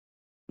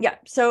 Yeah.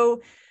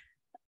 So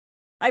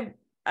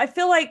I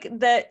feel like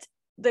that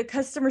the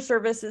customer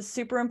service is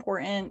super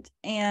important.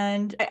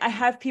 And I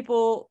have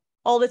people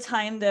all the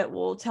time that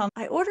will tell me,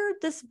 I ordered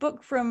this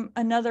book from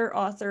another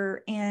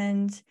author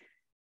and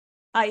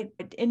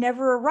it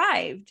never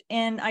arrived.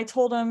 And I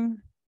told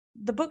them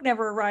the book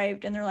never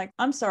arrived. And they're like,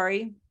 I'm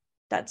sorry,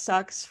 that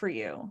sucks for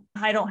you.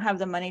 I don't have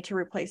the money to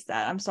replace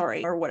that. I'm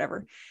sorry, or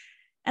whatever.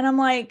 And I'm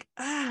like,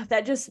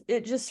 it's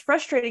just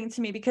frustrating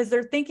to me, because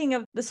they're thinking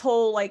of this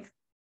whole like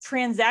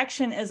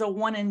transaction is a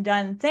one and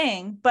done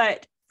thing,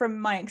 but from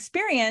my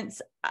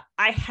experience,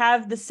 I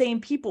have the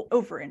same people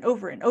over and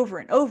over and over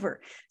and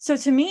over. So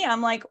to me,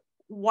 I'm like,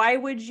 why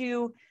would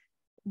you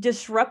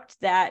disrupt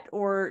that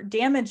or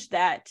damage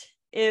that?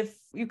 If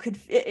you could,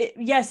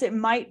 yes,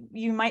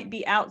 you might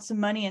be out some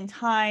money and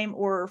time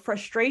or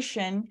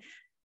frustration,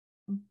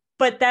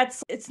 but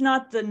it's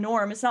not the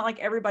norm. It's not like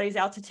everybody's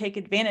out to take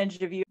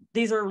advantage of you.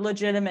 These are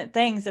legitimate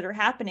things that are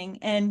happening.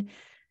 And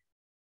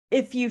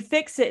if you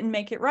fix it and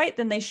make it right,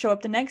 then they show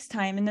up the next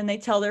time and then they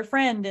tell their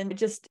friend, and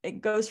it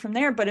goes from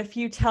there. But if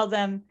you tell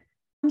them,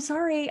 I'm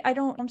sorry,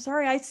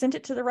 I sent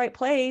it to the right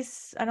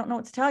place, I don't know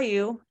what to tell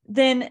you,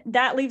 then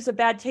that leaves a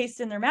bad taste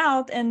in their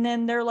mouth. And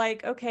then they're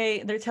like,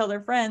 okay, they tell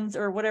their friends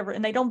or whatever,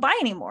 and they don't buy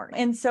anymore.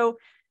 And so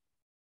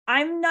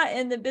I'm not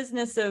in the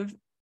business of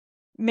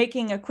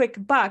making a quick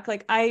buck.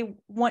 Like, I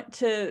want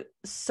to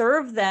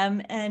serve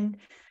them and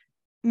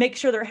make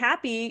sure they're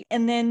happy.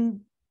 And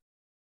then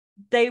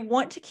they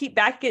want to keep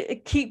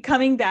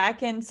coming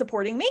back and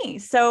supporting me.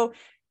 So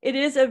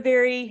it's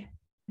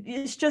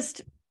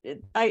just,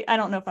 I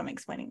don't know if I'm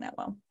explaining that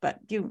well, but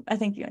I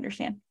think you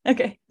understand.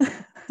 Okay.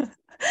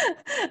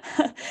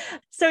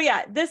 So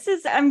yeah,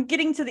 I'm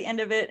getting to the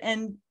end of it,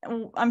 and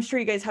I'm sure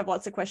you guys have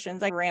lots of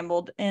questions. I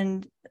rambled,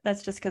 and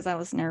that's just because I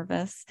was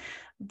nervous,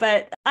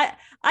 but I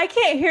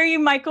can't hear you,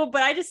 Michael,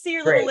 but I just see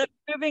your little lips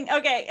moving.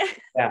 Okay.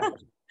 Yeah.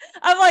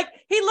 I'm like,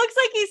 he looks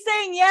like he's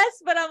saying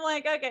yes, but I'm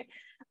like, okay.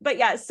 But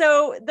yeah,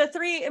 so the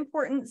 3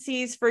 important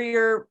C's for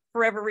your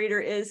forever reader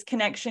is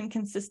connection,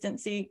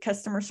 consistency,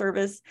 customer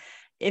service.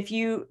 If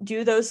you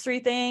do those 3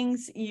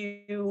 things,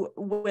 you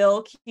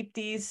will keep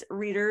these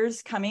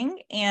readers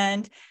coming,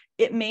 and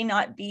it may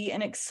not be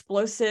an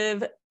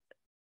explosive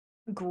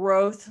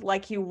growth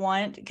like you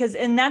want,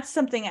 and that's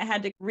something I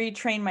had to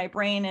retrain my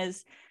brain,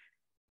 is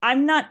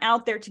I'm not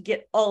out there to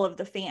get all of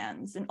the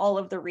fans and all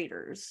of the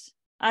readers.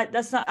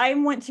 I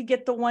want to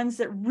get the ones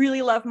that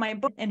really love my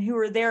book and who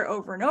are there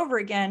over and over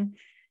again.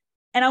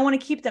 And I want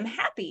to keep them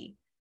happy.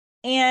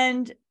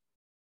 And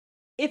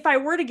if I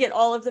were to get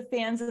all of the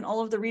fans and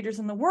all of the readers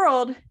in the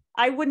world,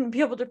 I wouldn't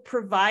be able to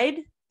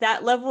provide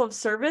that level of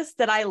service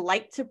that I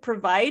like to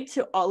provide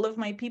to all of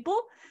my people.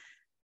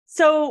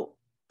 So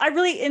I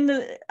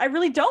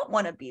really don't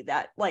want to be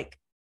that. Like,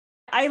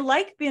 I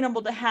like being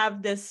able to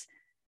have this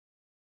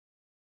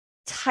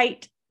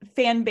tight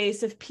fan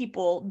base of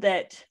people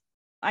that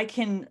I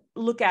can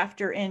look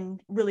after and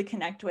really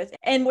connect with.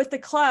 And with the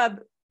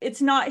club,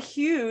 it's not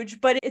huge,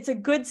 but it's a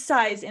good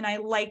size, and I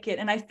like it.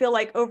 And I feel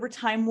like over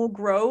time we'll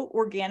grow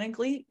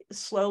organically,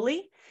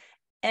 slowly.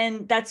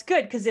 And that's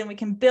good, because then we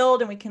can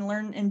build and we can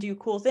learn and do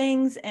cool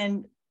things.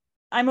 And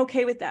I'm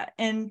okay with that.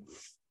 And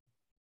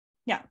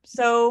yeah,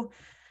 so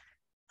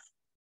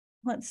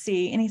let's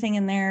see, anything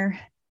in there?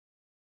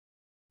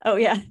 Oh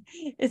yeah,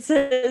 it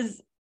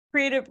says,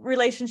 create a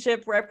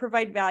relationship where I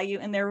provide value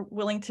and they're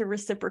willing to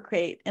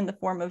reciprocate in the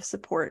form of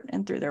support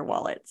and through their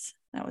wallets.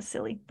 That was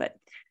silly, but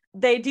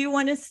they do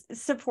want to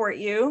support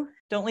you.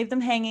 Don't leave them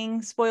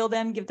hanging, spoil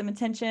them, give them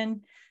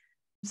attention.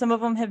 Some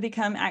of them have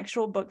become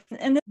actual book.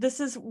 And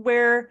this is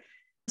where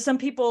some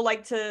people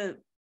like to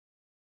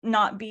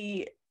not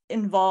be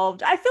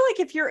involved. I feel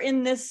like if you're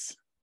in this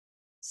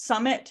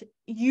summit,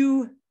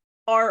 you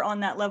are on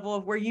that level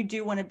of where you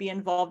do want to be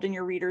involved in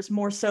your readers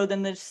more so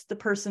than the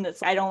person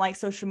that's, I don't like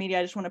social media,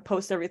 I just want to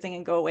post everything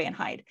and go away and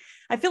hide.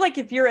 I feel like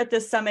if you're at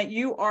this summit,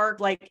 you are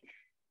like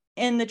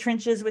in the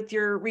trenches with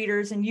your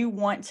readers, and you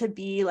want to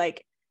be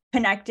like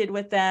connected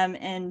with them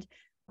and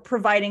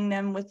providing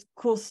them with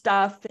cool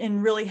stuff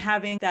and really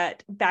having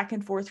that back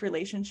and forth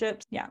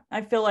relationship. Yeah,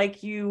 I feel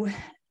like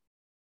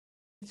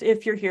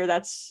if you're here,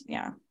 that's,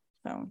 yeah.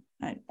 So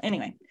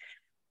anyway,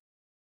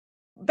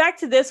 back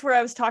to this where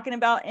I was talking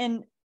about,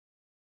 and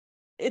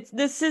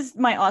this is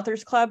my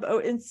authors club. Oh,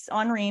 it's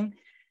on Ream.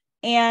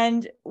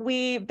 And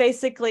we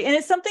basically, and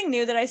it's something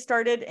new that I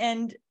started.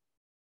 And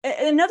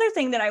another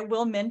thing that I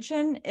will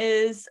mention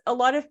is a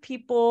lot of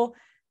people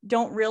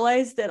don't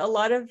realize that a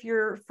lot of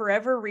your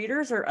forever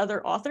readers are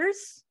other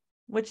authors,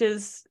 which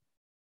is,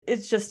 it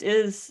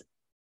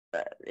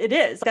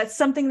is. That's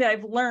something that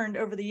I've learned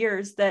over the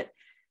years, that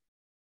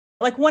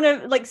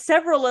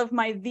several of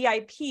my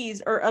VIPs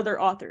are other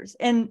authors.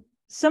 And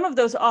some of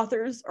those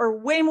authors are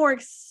way more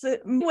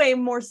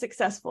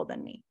successful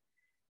than me.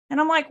 And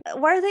I'm like,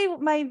 why are they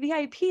my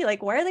VIP?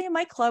 Like, why are they in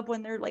my club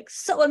when they're like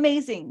so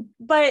amazing?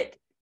 But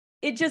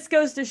it just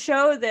goes to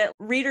show that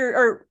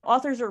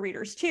authors are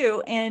readers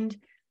too. And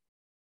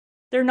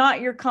they're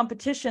not your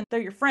competition. They're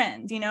your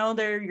friends,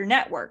 they're your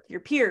network, your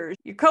peers,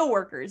 your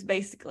coworkers,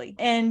 basically.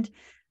 And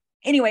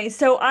anyway,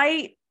 so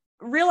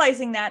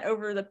realizing that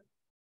over the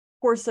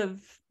course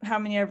of how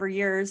many ever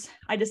years,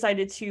 I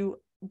decided to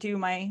do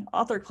my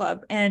author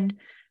club. And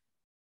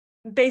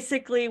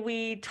basically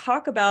we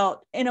talk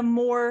about, in a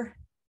more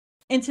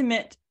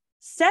intimate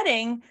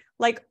setting,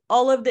 like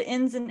all of the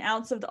ins and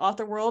outs of the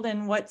author world,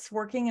 and what's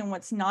working and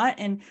what's not,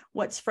 and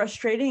what's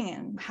frustrating,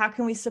 and how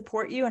can we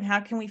support you, and how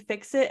can we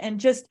fix it.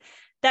 And just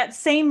that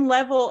same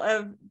level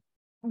of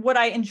what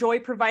I enjoy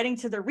providing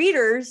to the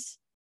readers,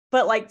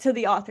 but like to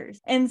the authors.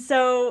 And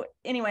so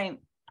anyway,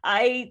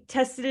 I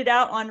tested it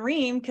out on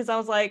Ream because I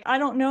was like, I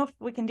don't know if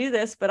we can do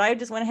this, but I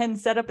just went ahead and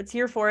set up a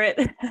tier for it.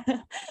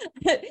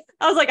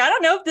 I was like, I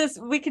don't know if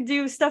we could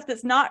do stuff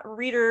that's not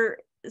reader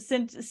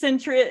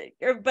centric,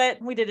 but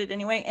we did it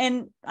anyway.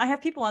 And I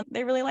have people on,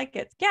 they really like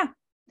it. Yeah,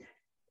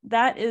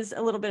 that is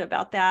a little bit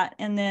about that.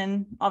 And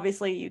then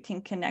obviously you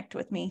can connect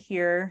with me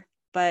here,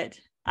 but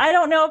I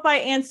don't know if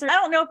I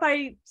don't know if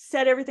I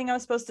said everything I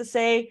was supposed to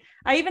say.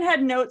 I even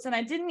had notes and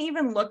I didn't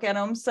even look at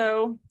them.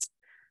 So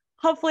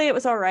hopefully it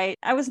was all right.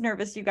 I was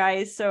nervous, you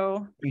guys.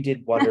 So you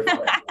did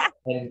wonderful.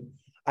 And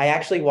I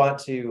actually want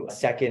to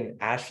second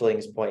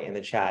Ashling's point in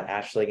the chat.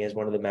 Ashling is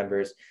one of the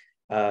members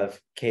of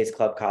Kay's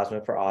Club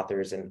Cosmo for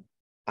authors. And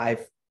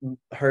I've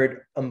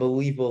heard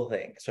unbelievable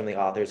things from the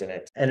authors in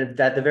it. And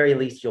at the very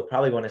least, you'll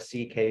probably want to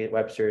see Kay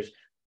Webster's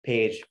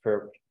page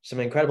for some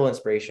incredible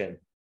inspiration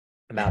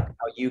about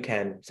how you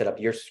can set up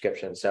your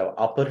subscription. So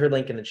I'll put her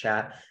link in the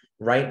chat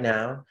right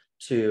now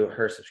to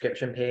her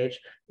subscription page.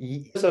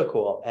 So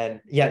cool.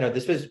 And yeah, no,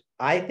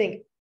 I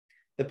think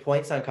the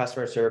points on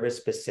customer service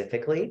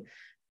specifically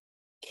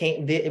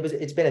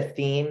it's been a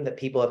theme that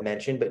people have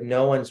mentioned, but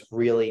no one's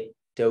really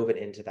dove it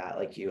into that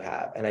like you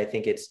have. And I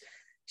think it's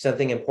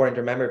something important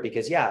to remember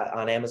because yeah,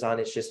 on Amazon,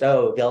 it's just,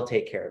 oh, they'll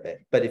take care of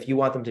it. But if you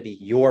want them to be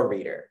your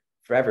reader,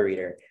 forever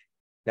reader,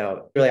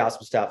 no, really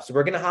awesome stuff. So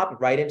we're going to hop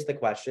right into the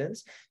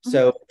questions.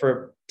 So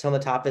till the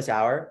top of this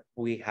hour,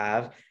 we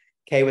have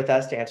Kay with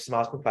us to answer some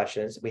awesome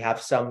questions. We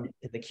have some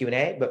in the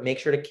Q&A, but make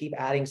sure to keep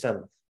adding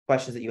some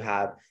questions that you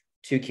have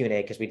to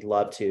Q&A because we'd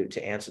love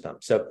to answer them.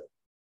 So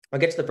I'll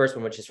get to the first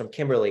one, which is from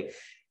Kimberly.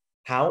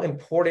 How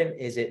important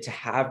is it to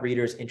have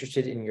readers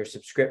interested in your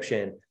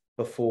subscription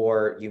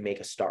before you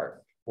make a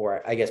start?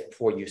 Or I guess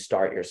before you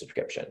start your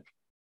subscription?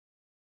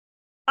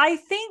 I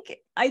think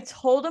I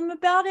told them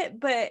about it,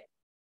 but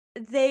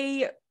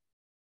I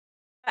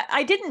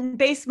didn't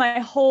base my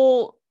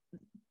whole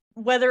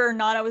whether or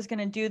not I was going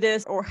to do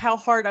this or how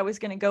hard I was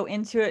going to go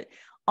into it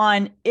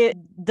on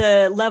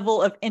the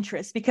level of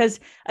interest, because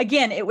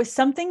again, it was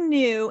something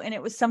new and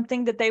it was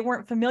something that they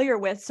weren't familiar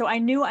with. So I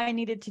knew I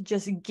needed to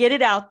just get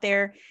it out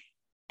there,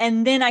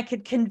 and then I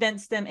could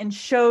convince them and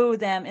show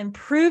them and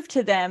prove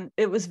to them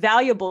it was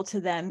valuable to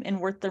them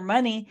and worth their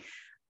money.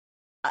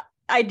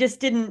 I just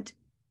didn't.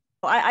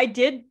 I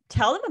did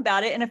tell them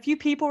about it, and a few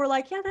people were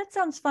like, yeah, that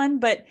sounds fun,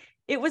 but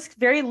it was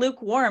very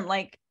lukewarm.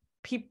 Like,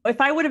 if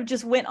I would have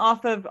just went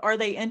off of, are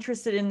they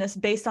interested in this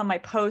based on my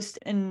post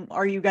and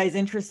are you guys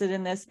interested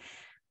in this?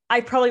 I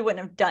probably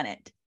wouldn't have done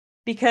it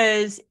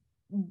because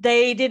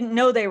they didn't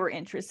know they were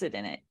interested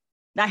in it.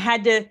 I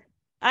had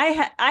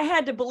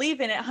to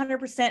believe in it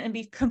 100% and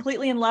be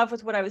completely in love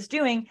with what I was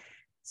doing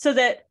so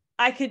that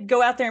I could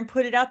go out there and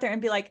put it out there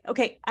and be like,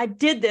 okay, I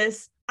did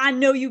this. I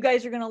know you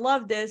guys are going to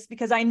love this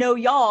because I know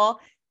y'all.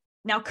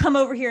 Now come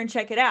over here and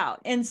check it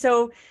out. And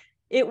so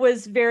it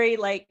was very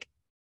like,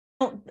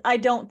 I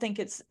don't think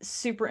it's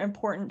super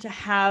important to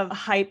have a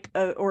hype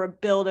or a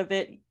build of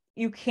it.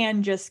 You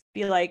can just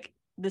be like,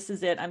 this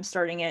is it. I'm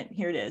starting it.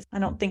 Here it is. I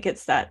don't think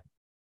it's that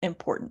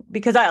important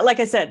because like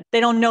I said,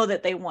 they don't know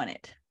that they want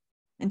it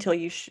until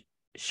you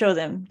show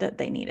them that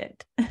they need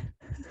it.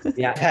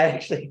 Yeah,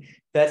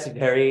 that's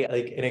very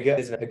like in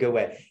a good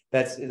way.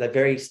 That's like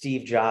very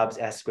Steve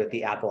Jobs-esque with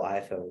the Apple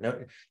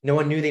iPhone. No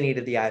one knew they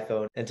needed the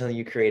iPhone until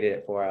you created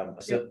it for them.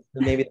 So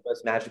maybe the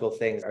most magical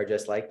things are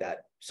just like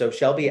that. So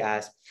Shelby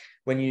asked,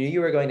 when you knew you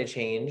were going to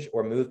change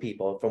or move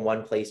people from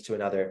one place to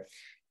another,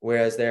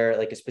 whereas there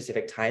like a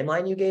specific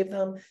timeline you gave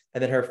them?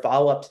 And then her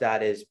follow-up to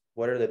that is,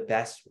 what are the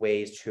best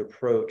ways to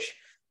approach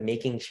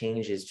making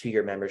changes to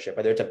your membership?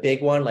 Whether it's a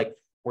big one, like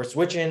we're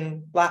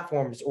switching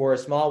platforms, or a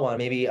small one,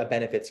 maybe a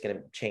benefit's going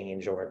to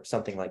change or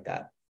something like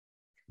that.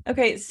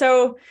 Okay,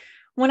 so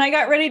when I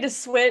got ready to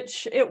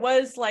switch, it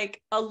was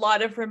like a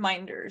lot of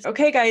reminders.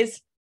 Okay,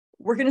 guys,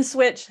 we're going to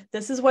switch.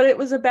 This is what it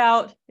was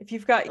about. If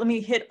you've got, let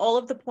me hit all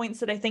of the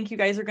points that I think you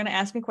guys are going to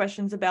ask me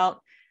questions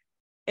about.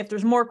 If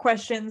there's more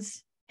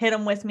questions, hit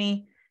them with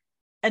me,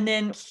 and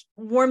then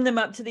warm them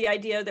up to the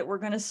idea that we're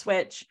going to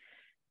switch.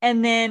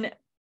 And then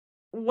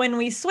when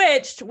we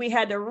switched, we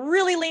had to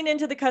really lean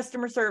into the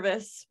customer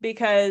service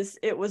because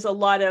it was a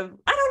lot of,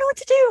 I don't know what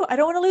to do. I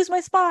don't want to lose my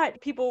spot.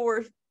 People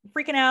were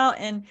freaking out,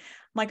 and I'm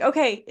like,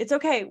 okay, it's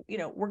okay. You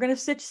know, we're going to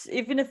switch.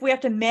 Even if we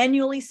have to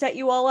manually set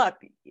you all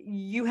up,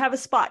 you have a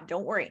spot.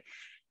 Don't worry.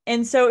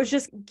 And so it was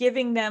just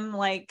giving them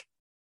like,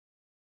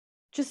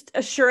 just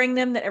assuring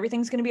them that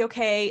everything's going to be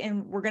okay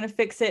and we're going to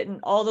fix it, and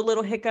all the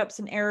little hiccups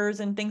and errors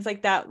and things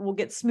like that will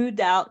get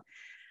smoothed out.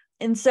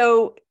 And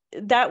so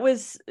that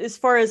was, as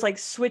far as like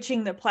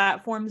switching the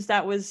platforms,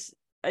 that was,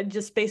 I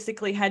just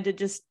basically had to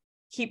just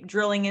keep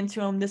drilling into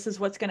them. This is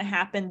what's going to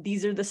happen.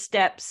 These are the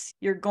steps.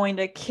 You're going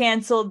to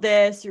cancel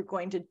this. You're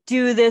going to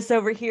do this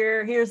over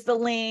here. Here's the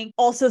link.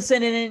 Also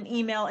send in an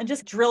email and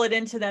just drill it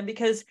into them,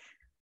 because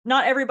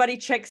not everybody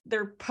checks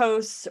their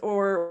posts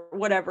or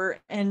whatever.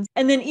 And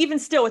then even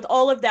still with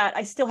all of that,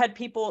 I still had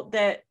people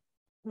that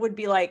would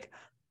be like,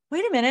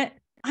 wait a minute,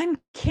 I'm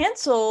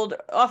canceled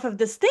off of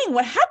this thing.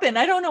 What happened?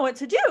 I don't know what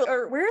to do.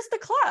 Or where's the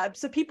club?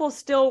 So people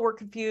still were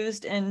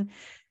confused. And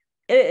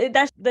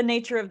that's the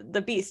nature of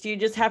the beast. You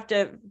just have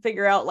to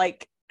figure out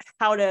like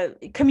how to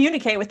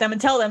communicate with them and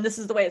tell them this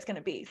is the way it's going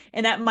to be.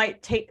 And that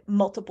might take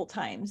multiple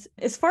times.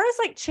 As far as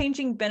like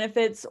changing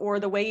benefits or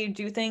the way you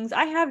do things,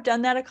 I have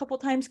done that a couple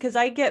times because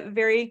I get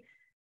very,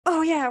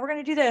 oh yeah, we're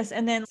going to do this.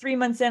 And then 3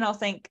 months in, I'll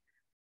think,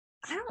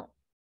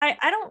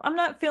 I'm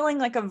not feeling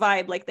like a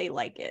vibe, like they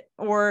like it,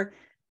 or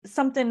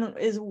something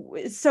is.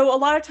 So a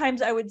lot of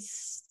times I would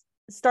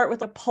start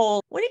with a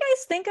poll. What do you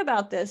guys think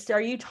about this?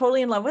 Are you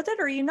totally in love with it,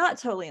 or are you not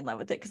totally in love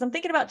with it? Because I'm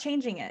thinking about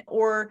changing it.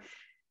 Or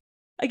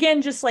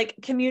again, just like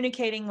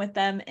communicating with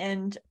them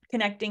and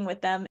connecting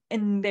with them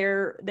and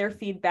their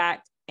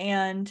feedback.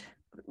 And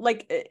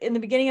like in the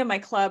beginning of my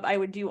club, I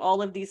would do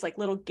all of these like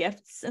little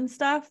gifts and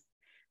stuff,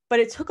 but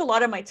it took a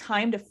lot of my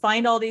time to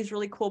find all these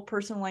really cool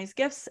personalized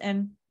gifts.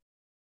 And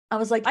I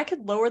was like, I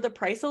could lower the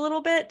price a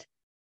little bit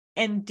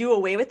and do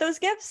away with those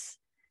gifts.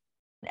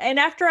 And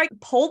after I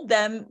polled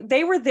them,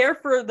 they were there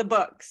for the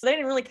books. They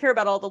didn't really care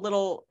about all the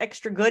little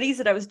extra goodies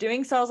that I was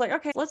doing. So I was like,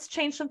 okay, let's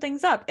change some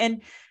things up.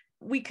 And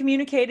we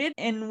communicated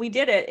and we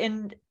did it.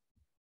 And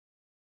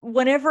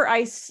whenever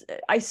I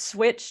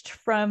switched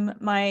from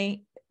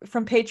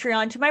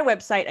Patreon to my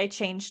website, I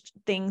changed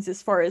things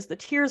as far as the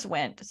tiers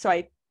went. So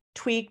I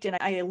tweaked and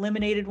I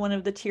eliminated one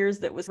of the tiers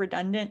that was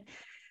redundant.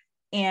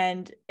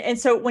 And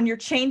so when you're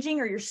changing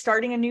or you're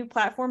starting a new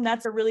platform,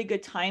 that's a really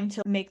good time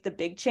to make the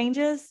big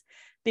changes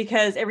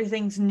because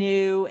everything's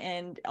new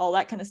and all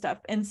that kind of stuff.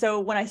 And so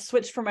when I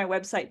switched from my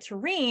website to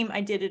Ream, I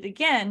did it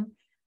again.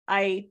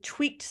 I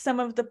tweaked some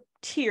of the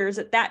tiers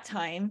at that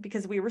time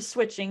because we were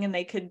switching and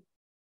they could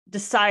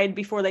decide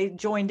before they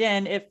joined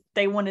in if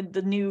they wanted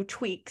the new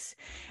tweaks.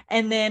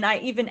 And then I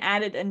even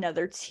added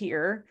another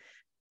tier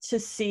to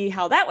see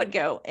how that would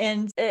go.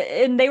 And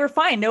they were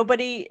fine.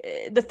 Nobody,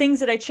 the things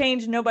that I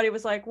changed, nobody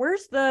was like,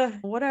 where's the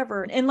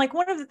whatever. And like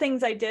one of the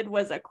things I did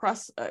was a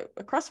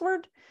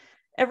crossword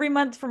every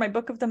month for my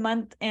book of the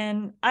month.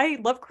 And I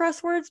love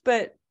crosswords,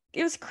 but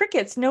it was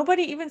crickets.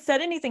 Nobody even said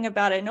anything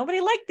about it.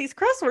 Nobody liked these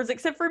crosswords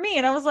except for me.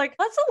 And I was like,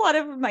 that's a lot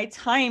of my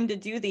time to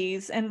do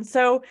these. And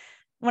so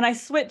when I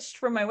switched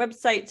from my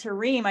website to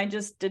Ream, I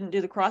just didn't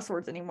do the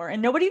crosswords anymore.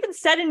 And nobody even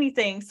said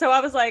anything. So I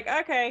was like,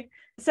 okay.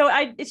 So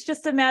it's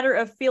just a matter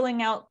of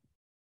feeling out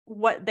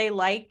what they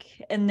like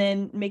and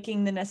then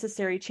making the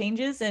necessary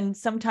changes. And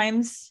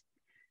sometimes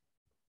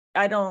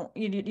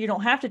you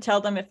don't have to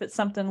tell them if it's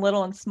something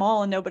little and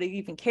small and nobody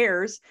even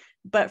cares.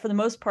 But for the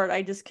most part,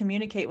 I just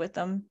communicate with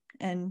them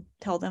and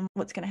tell them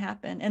what's going to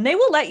happen. And they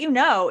will let you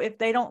know if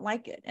they don't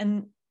like it.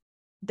 And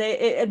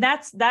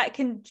that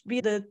can be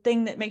the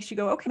thing that makes you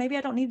go, okay, maybe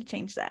I don't need to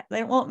change that. They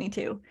don't want me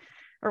to,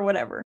 or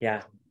whatever.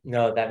 Yeah,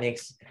 no,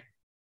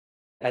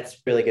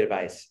 that's really good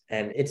advice.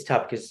 And it's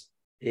tough because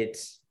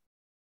it's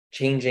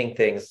changing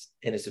things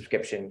in a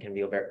subscription can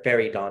be very,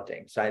 very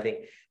daunting. So I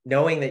think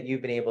knowing that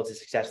you've been able to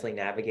successfully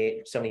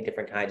navigate so many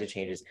different kinds of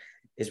changes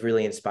is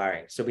really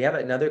inspiring. So we have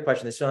another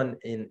question. This one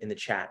in the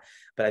chat,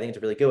 but I think it's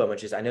a really good one,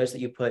 which is I noticed that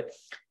you put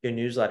your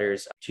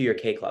newsletters to your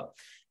K Club.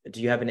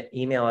 Do you have an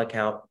email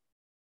account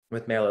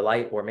with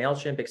MailerLite or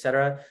MailChimp, et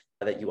cetera,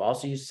 that you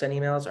also use to send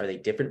emails? Are they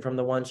different from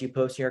the ones you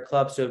post in your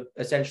club? So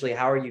essentially,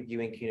 how are you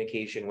viewing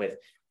communication with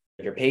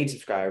your paid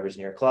subscribers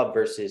in your club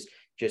versus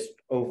just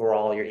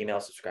overall your email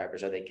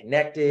subscribers? Are they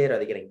connected? Are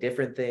they getting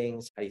different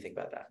things? How do you think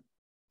about that?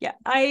 Yeah,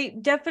 I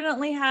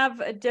definitely have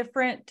a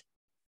different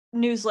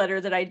newsletter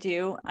that I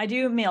do. I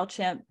do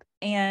MailChimp.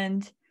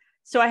 And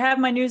so I have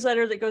my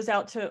newsletter that goes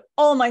out to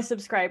all my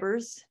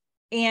subscribers.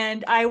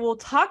 And I will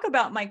talk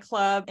about my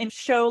club and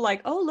show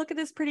like, oh, look at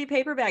this pretty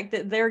paperback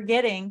that they're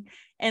getting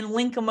and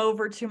link them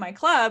over to my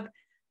club.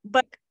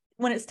 But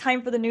when it's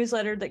time for the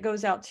newsletter that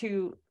goes out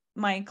to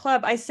my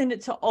club, I send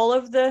it to all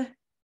of the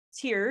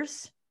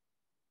tiers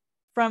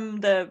from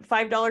the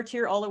 $5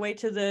 tier all the way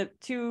to the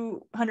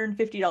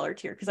 $250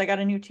 tier because I got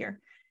a new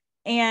tier.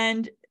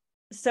 And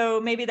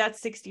so maybe that's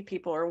 60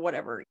 people or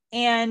whatever.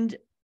 And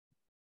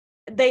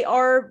they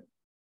are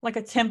like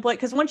a template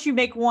because once you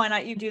make one,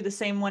 you do the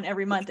same one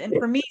every month. And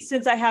for me,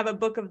 since I have a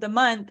book of the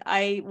month,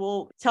 I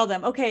will tell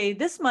them, okay,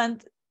 this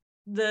month,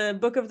 the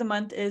book of the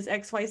month is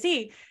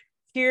XYZ.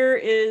 Here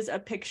is a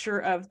picture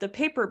of the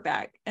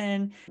paperback,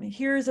 and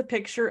here's a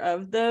picture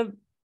of the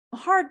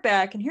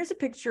hardback, and here's a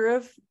picture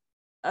of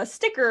a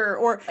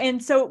sticker,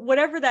 and so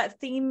whatever that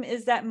theme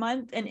is that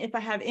month. And if I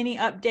have any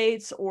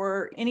updates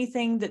or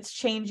anything that's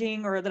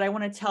changing or that I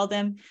want to tell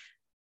them,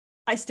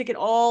 I stick it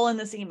all in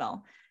this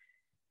email.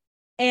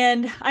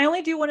 And I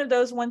only do one of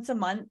those once a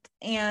month,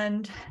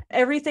 and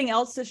everything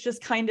else is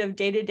just kind of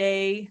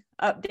day-to-day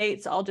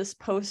updates. I'll just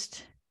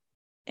post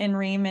in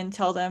Ream and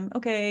tell them,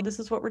 okay, this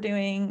is what we're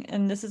doing,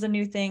 and this is a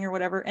new thing or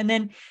whatever. And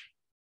then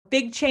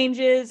big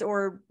changes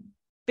or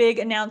big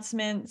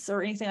announcements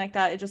or anything like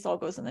that, it just all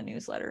goes in the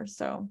newsletter.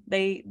 So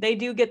they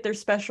do get their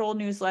special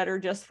newsletter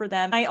just for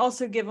them. I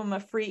also give them a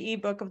free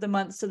ebook of the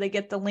month, so they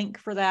get the link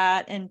for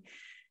that. And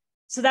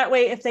so that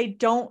way, if they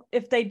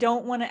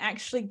don't want to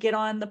actually get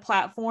on the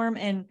platform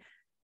and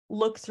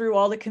look through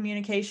all the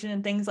communication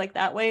and things like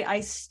that way,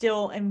 I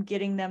still am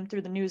getting them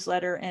through the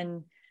newsletter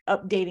and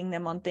updating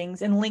them on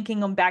things and linking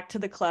them back to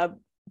the club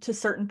to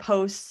certain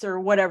posts or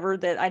whatever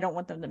that I don't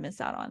want them to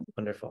miss out on.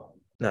 Wonderful.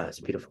 No, it's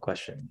a beautiful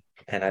question.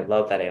 And I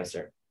love that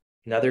answer.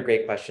 Another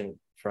great question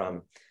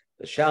from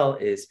Michelle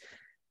is,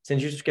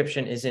 since your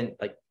subscription isn't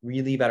like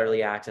really about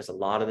early access, a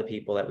lot of the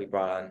people that we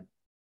brought on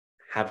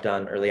have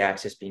done early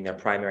access being their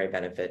primary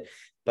benefit.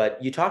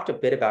 But you talked a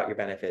bit about your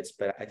benefits,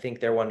 but I think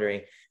they're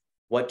wondering,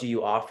 what do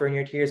you offer in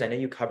your tiers? I know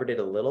you covered it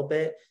a little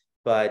bit,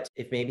 but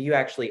if maybe you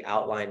actually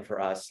outline for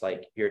us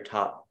like your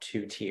top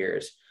 2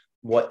 tiers,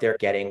 what they're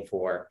getting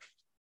for,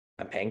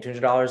 I'm paying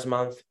 $200 a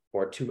month,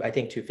 or I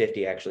think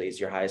 $250 actually is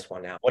your highest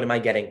one now. What am I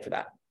getting for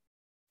that?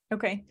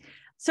 Okay.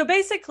 So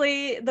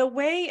basically, the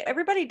way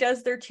everybody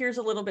does their tiers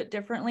a little bit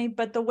differently,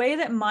 but the way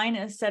that mine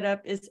is set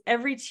up is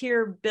every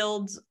tier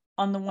builds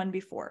on the one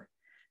before.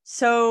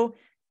 So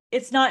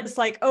it's not just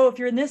like, oh, if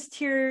you're in this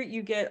tier,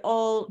 you get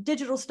all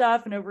digital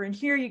stuff, and over in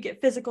here, you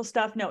get physical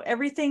stuff. No,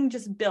 everything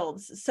just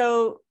builds.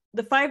 So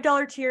the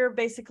 $5 tier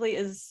basically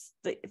is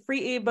the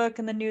free ebook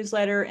and the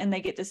newsletter, and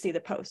they get to see the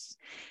posts.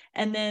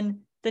 And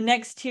then the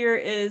next tier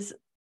is,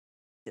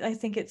 I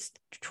think it's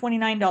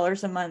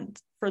 $29 a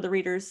month for the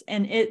readers.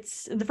 And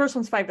the first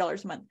one's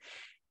 $5 a month.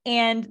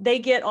 And they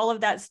get all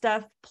of that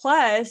stuff.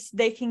 Plus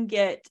they can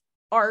get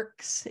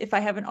ARCs if I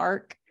have an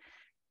ARC,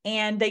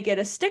 and they get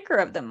a sticker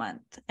of the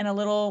month and a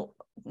little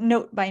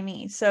note by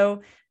me.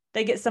 So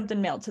they get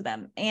something mailed to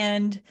them.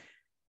 And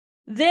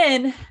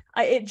then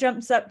it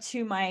jumps up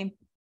to my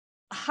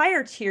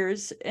higher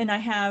tiers, and I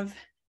have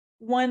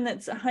one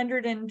that's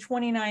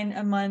 $129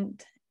 a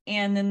month.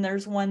 And then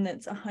there's one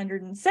that's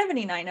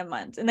 $179 a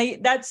month. And they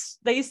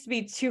used to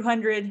be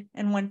 $200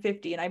 and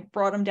 $150. And I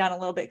brought them down a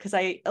little bit because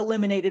I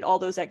eliminated all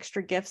those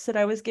extra gifts that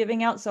I was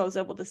giving out. So I was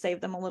able to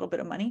save them a little bit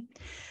of money.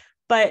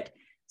 But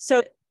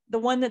so the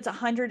one that's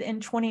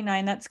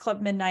 $129, that's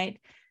Club Midnight.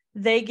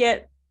 They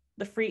get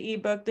the free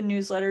ebook, the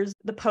newsletters,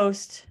 the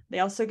post. They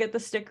also get the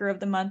sticker of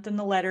the month and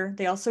the letter.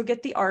 They also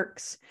get the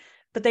ARCs,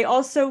 but they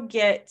also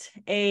get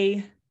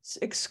a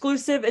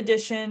exclusive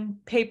edition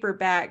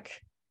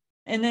paperback.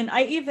 And then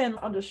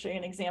I'll just show you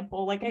an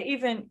example. Like can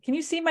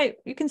you see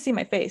you can see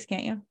my face,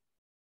 can't you?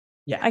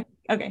 Yeah.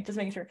 Okay, just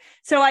making sure.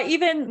 So I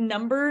even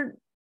numbered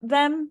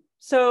them.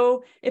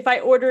 So if I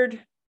ordered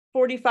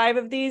 45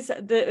 of these,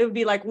 it would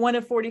be like 1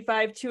 of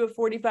 45, 2 of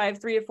 45,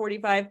 3 of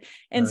 45.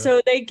 And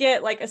so they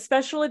get like a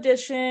special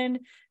edition,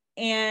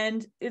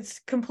 and it's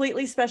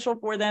completely special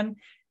for them,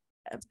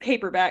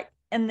 paperback.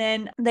 And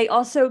then they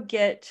also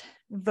get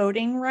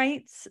voting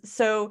rights.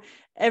 So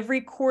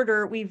every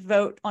quarter we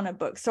vote on a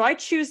book. So I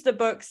choose the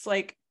books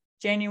like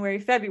January,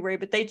 February,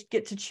 but they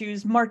get to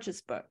choose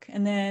March's book.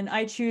 And then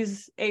I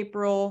choose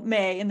April,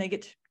 May, and they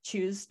get to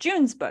choose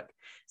June's book.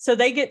 So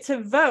they get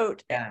to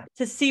vote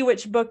to see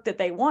which book that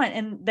they want.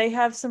 And they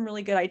have some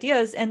really good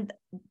ideas, and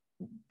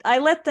I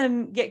let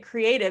them get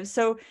creative.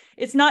 So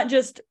it's not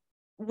just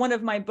one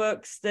of my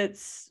books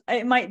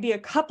it might be a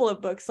couple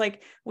of books.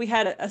 Like we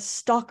had a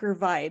Stalker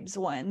Vibes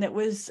one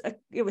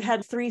it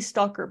had 3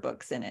 Stalker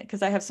books in it,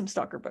 because I have some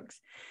Stalker books,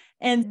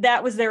 and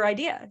that was their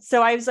idea.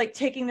 So I was like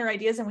taking their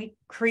ideas, and we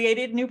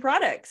created new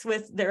products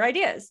with their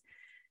ideas.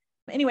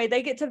 Anyway,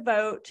 they get to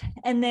vote.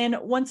 And then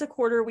once a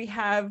quarter, we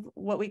have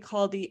what we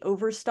call the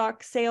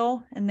overstock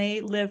sale, and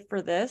they live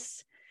for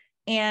this.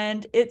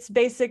 And it's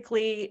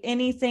basically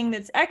anything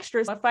that's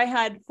extra. If I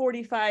had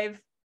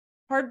 45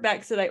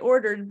 hardbacks that I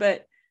ordered,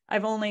 but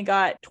I've only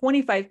got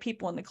 25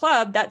 people in the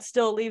club, that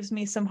still leaves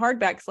me some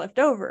hardbacks left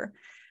over.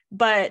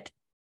 But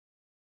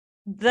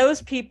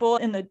those people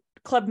in the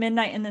Club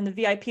Midnight and then the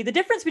VIP, the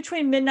difference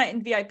between Midnight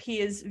and VIP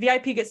is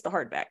VIP gets the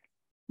hardback,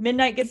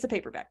 Midnight gets the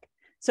paperback.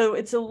 So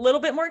it's a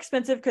little bit more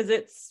expensive because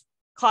it's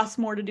costs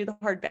more to do the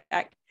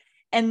hardback.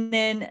 And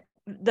then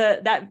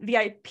that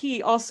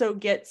VIP also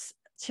gets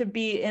to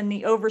be in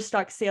the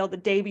overstock sale the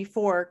day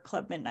before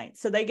Club Midnight.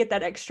 So they get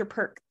that extra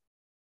perk.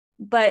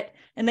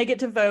 And they get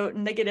to vote,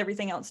 and they get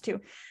everything else too.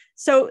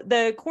 So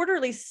the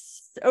quarterly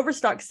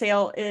overstock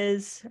sale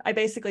is, I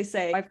basically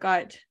say, I've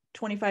got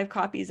 25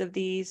 copies of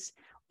these.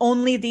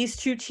 Only these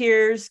 2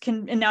 tiers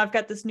can, and now I've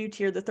got this new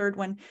tier, the 3rd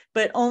one,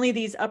 but only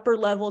these upper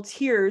level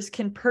tiers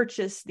can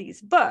purchase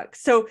these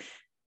books. So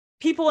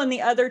people in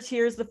the other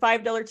tiers, the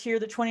 $5 tier,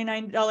 the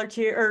 $29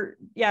 tier,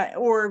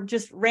 or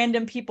just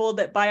random people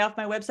that buy off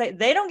my website,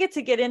 they don't get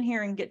to get in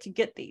here and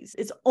get these.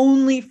 It's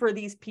only for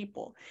these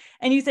people.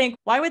 And you think,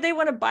 why would they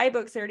want to buy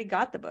books? They already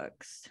got the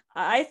books.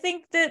 I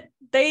think that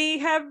they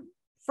have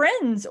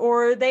friends,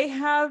 or they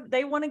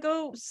want to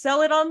go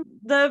sell it on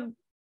the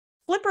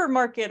flipper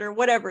market or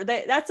whatever.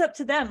 That's up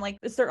to them. Like,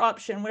 it's their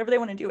option, whatever they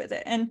want to do with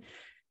it. And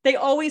they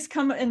always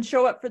come and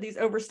show up for these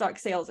overstock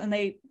sales, and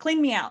they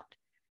clean me out.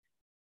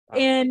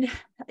 And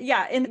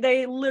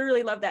they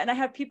literally love that. And I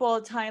have people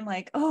all the time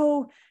like,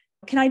 oh,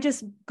 can I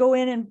just go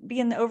in and be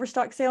in the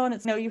overstock sale? And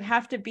it's no, you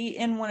have to be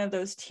in one of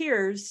those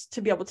tiers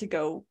to be able to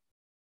go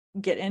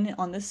get in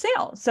on the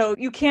sale. So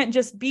you can't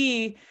just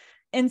be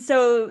And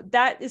so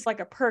that is like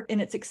a perk,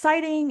 and it's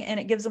exciting, and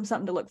it gives them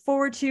something to look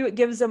forward to. It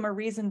gives them a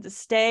reason to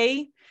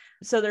stay.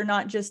 So they're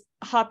not just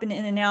hopping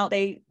in and out.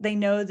 They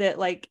know that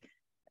like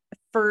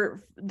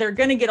they're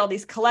going to get all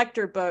these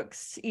collector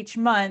books each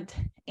month,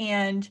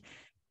 and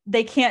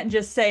they can't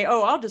just say,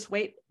 oh, I'll just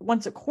wait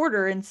once a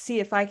quarter and see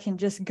if I can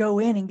just go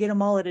in and get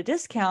them all at a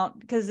discount,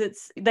 because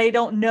they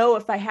don't know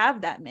if I have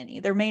that many.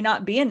 There may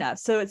not be enough.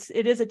 So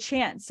it is a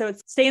chance. So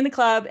it's stay in the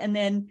club, and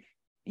then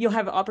you'll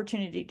have an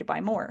opportunity to buy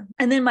more.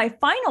 And then my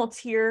final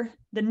tier,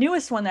 the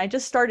newest one that I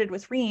just started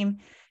with Ream,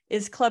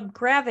 is Club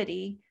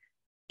Gravity.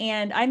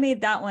 And I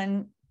made that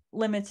one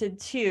limited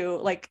to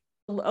like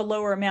a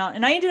lower amount.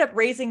 And I ended up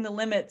raising the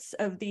limits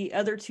of the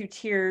other two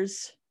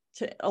tiers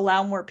to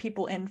allow more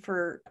people in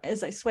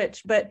as I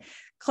switch. But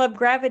Club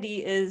Gravity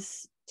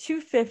is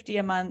 $250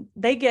 a month.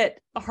 They get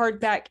a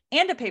hardback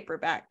and a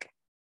paperback,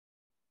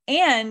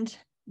 and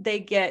they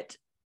get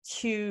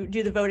to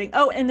do the voting.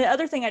 Oh, and the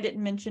other thing I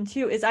didn't mention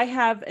too is I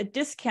have a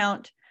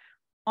discount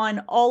on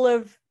all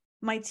of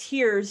my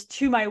tiers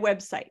to my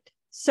website.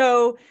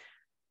 So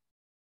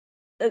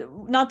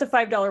not the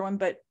 $5 one,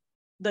 but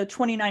the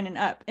 29 and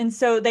up. And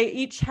so they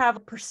each have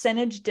a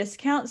percentage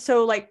discount.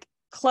 So like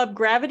Club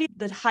Gravity,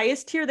 the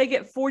highest tier, they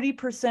get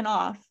 40%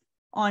 off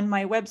on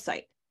my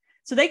website.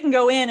 So they can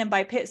go in and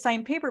buy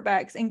signed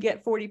paperbacks and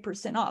get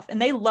 40% off.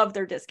 And they love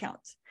their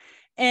discounts.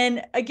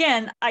 And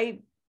again,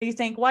 you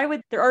think, why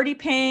would they're already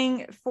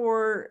paying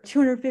for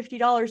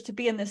 $250 to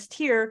be in this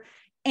tier,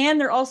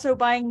 and they're also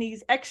buying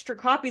these extra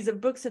copies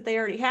of books that they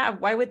already have?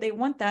 Why would they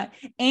want that?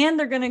 And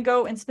they're going to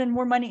go and spend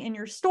more money in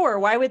your store.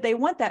 Why would they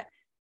want that?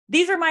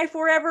 These are my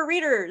forever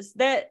readers,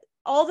 that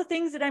all the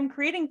things that I'm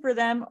creating for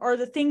them are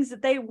the things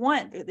that they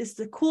want. It's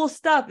the cool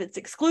stuff. It's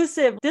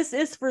exclusive. This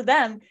is for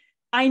them.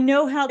 I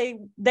know how they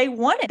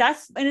want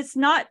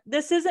it.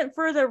 This isn't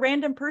for the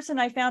random person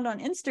I found on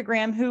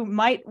Instagram who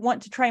might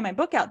want to try my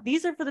book out.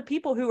 These are for the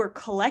people who are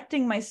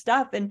collecting my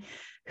stuff and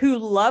who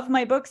love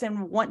my books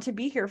and want to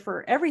be here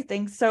for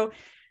everything. So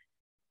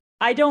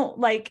I don't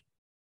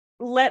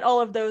let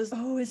all of those,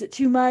 oh, is it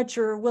too much?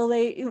 Or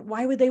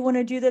why would they want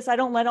to do this? I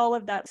don't let all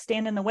of that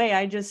stand in the way.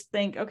 I just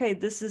think, okay,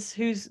 this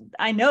is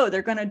I know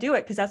they're going to do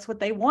it because that's what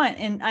they want.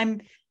 And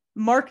I'm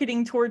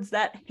marketing towards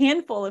that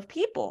handful of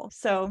people.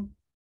 So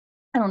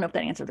I don't know if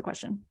that answered the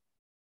question.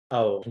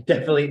 Oh,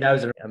 definitely. That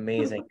was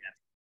amazing.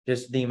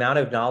 Just the amount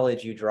of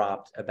knowledge you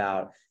dropped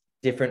about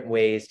different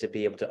ways to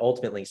be able to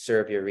ultimately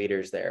serve your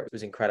readers there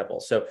was incredible.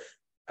 So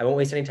I won't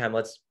waste any time.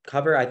 Let's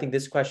cover, I think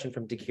this question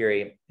from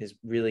Dakiri is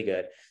really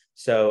good.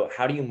 So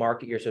how do you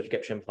market your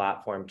subscription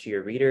platform to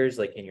your readers,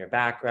 like in your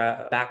back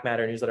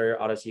matter,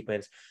 newsletter, auto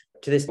sequence,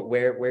 to this,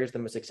 where's the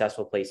most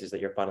successful places that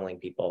you're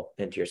funneling people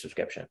into your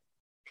subscription?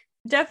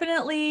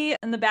 Definitely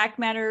in the back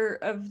matter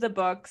of the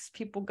books,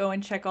 people go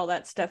and check all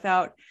that stuff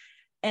out.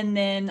 And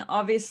then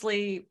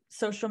obviously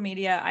social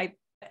media,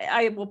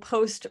 I will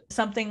post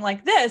something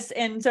like this.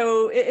 And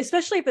so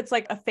especially if it's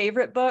like a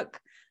favorite book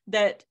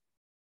that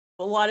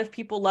a lot of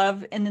people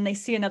love, and then they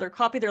see another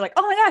copy, they're like,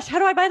 oh my gosh, how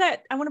do I buy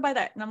that? I want to buy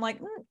that. And I'm like,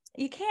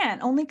 you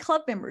can't, only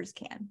club members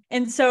can.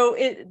 And so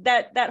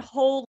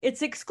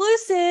it's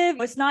exclusive.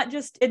 It's not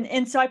just,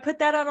 and so I put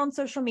that out on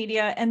social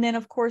media. And then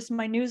of course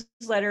my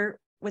newsletter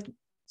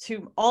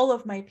to all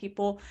of my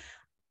people,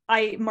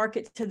 I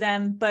market to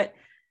them. But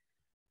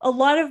a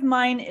lot of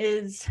mine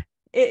is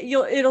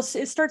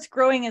it starts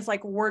growing as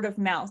like word of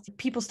mouth.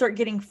 People start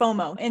getting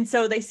FOMO, and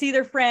so they see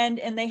their friend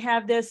and they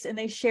have this and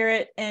they share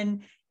it,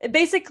 and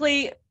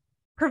basically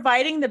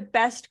providing the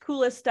best,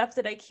 coolest stuff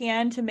that I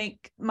can to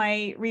make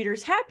my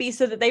readers happy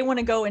so that they want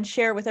to go and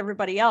share with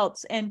everybody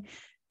else. And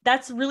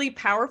that's really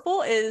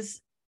powerful,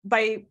 is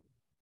by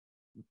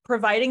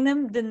providing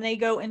them, then they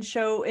go and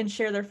show and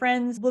share their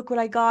friends, look what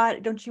I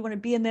got, don't you want to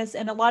be in this?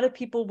 And a lot of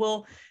people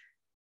will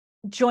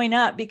join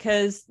up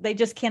because they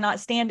just cannot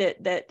stand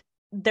it that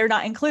they're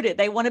not included.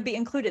 They want to be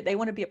included. They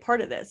want to be a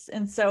part of this.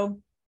 And so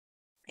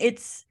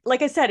it's,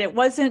 like I said, it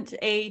wasn't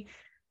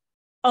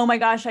oh my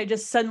gosh, I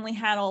just suddenly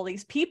had all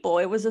these people.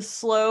 It was a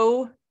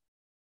slow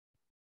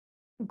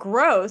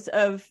growth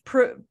of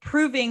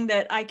proving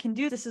that I can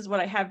do this. Is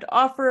what I have to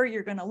offer.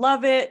 You're going to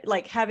love it.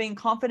 Like having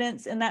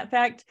confidence in that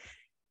fact.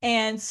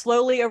 And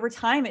slowly over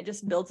time, it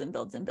just builds and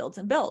builds and builds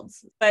and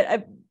builds.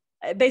 But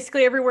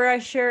basically everywhere I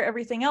share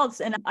everything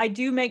else. And I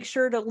do make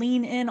sure to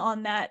lean in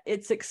on that.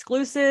 It's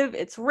exclusive,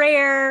 it's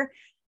rare,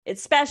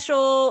 it's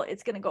special,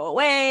 it's going to go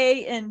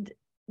away. And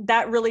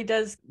that really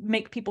does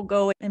make people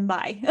go and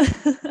buy.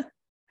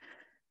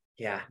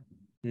 Yeah,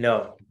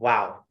 no,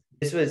 wow.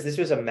 This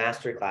was a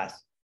masterclass.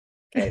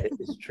 Okay,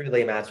 this is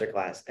truly a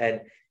masterclass.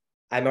 And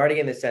I'm already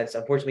in the sense,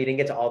 unfortunately, we didn't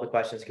get to all the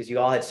questions because you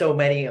all had so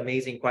many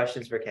amazing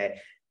questions for Kay.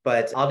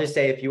 But I'll just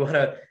say, if you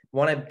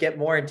want to get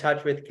more in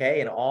touch with Kay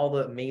and all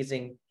the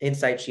amazing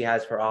insights she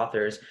has for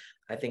authors,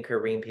 I think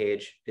her Ream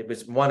page, it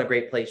was a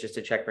great place just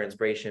to check for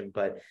inspiration,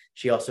 but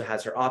she also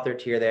has her author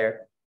tier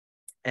there.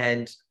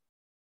 And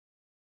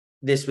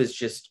this was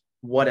just,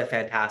 what a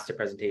fantastic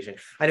presentation.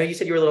 I know you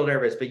said you were a little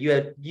nervous, but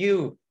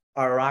you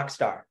are a rock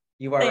star.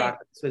 You are a rock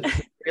star. This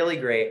was really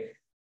great.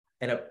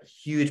 and a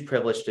huge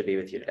privilege to be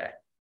with you today.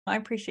 I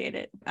appreciate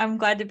it. I'm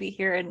glad to be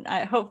here, and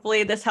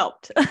hopefully this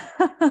helped.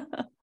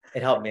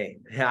 It helped me.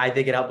 I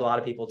think it helped a lot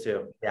of people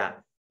too. Yeah,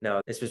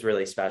 no, this was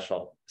really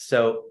special.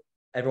 So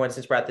everyone,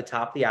 since we're at the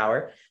top of the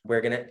hour,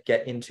 we're going to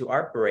get into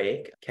our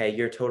break. Okay,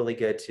 you're totally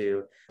good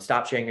to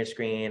stop sharing your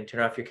screen,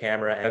 turn off your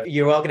camera.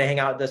 You're welcome to hang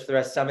out with us for the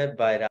rest of Summit,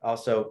 but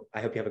also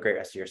I hope you have a great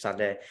rest of your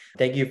Sunday.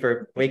 Thank you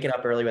for waking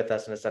up early with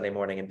us on a Sunday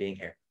morning and being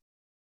here.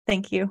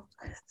 Thank you.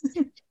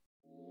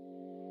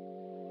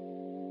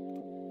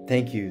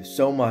 Thank you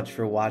so much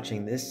for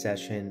watching this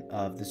session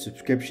of the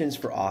Subscriptions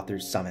for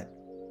Authors Summit.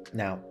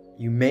 Now,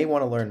 you may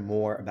want to learn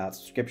more about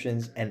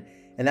subscriptions, and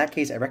in that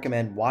case, I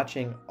recommend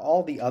watching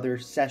all the other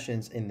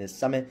sessions in this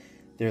summit.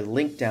 They're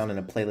linked down in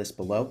a playlist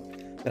below.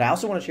 But I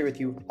also want to share with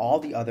you all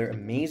the other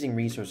amazing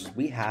resources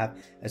we have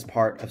as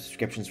part of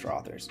Subscriptions for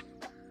Authors.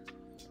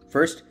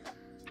 First,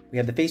 we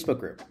have the Facebook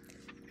group.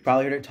 You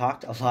probably heard it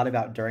talked a lot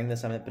about during the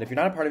summit, but if you're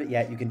not a part of it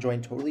yet, you can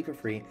join totally for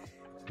free.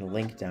 The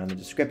link down in the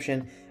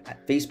description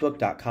at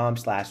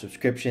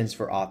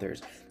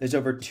facebook.com/subscriptions-for-authors. There's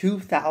over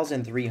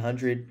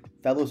 2,300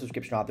 fellow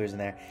subscription authors in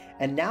there,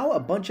 and now a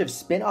bunch of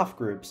spin-off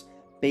groups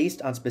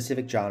based on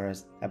specific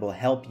genres that will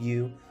help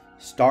you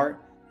start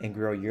and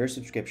grow your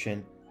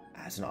subscription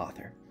as an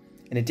author.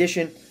 In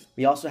addition,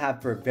 we also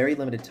have, for a very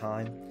limited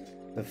time,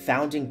 the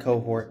founding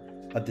cohort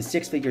of the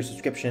 6-Figure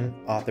Subscription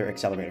Author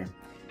Accelerator.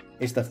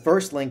 It's the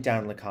first link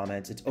down in the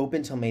comments. It's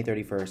open till May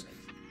 31st,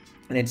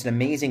 and it's an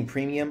amazing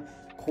premium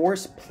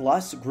course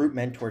plus group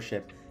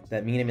mentorship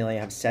that me and Amelia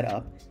have set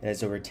up. It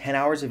has over 10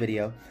 hours of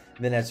video,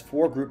 and then has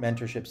 4 group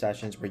mentorship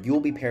sessions where you'll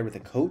be paired with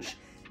a coach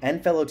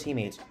and fellow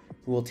teammates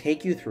who will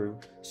take you through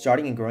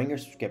starting and growing your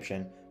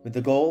subscription, with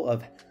the goal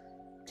of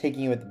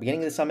taking you at the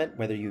beginning of the summit,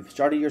 whether you've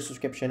started your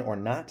subscription or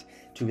not,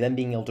 to then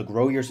being able to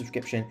grow your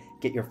subscription,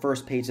 get your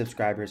first paid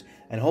subscribers,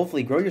 and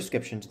hopefully grow your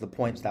subscription to the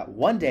point that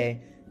one day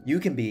you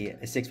can be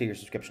a 6-figure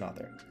subscription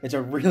author. It's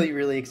a really,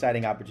 really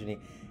exciting opportunity.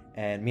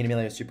 And me and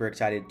Amelia are super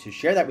excited to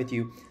share that with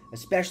you,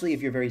 especially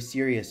if you're very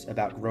serious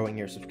about growing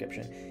your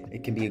subscription.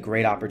 It can be a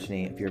great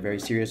opportunity if you're a very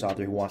serious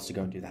author who wants to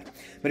go and do that.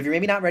 But if you're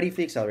maybe not ready for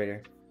the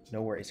accelerator,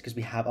 no worries, because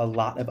we have a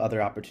lot of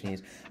other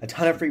opportunities, a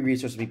ton of free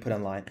resources we put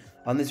online.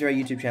 On this very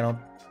YouTube channel,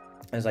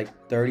 there's like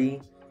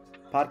 30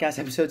 podcast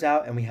episodes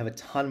out, and we have a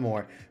ton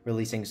more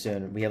releasing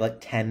soon. We have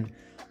like 10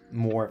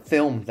 more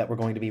films that we're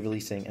going to be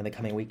releasing in the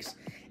coming weeks.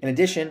 In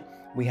addition,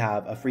 we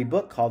have a free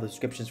book called the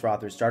Subscriptions for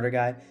Authors Starter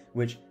Guide,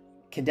 which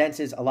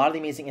condenses a lot of the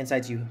amazing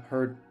insights you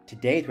heard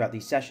today throughout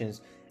these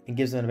sessions and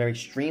gives them in a very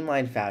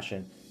streamlined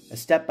fashion, a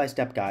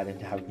step-by-step guide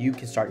into how you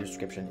can start your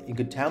subscription. You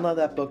could download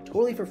that book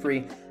totally for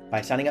free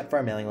by signing up for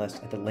our mailing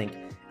list at the link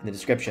in the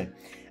description.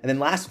 And then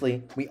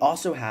lastly, we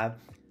also have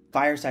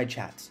Fireside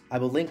Chats. I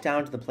will link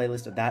down to the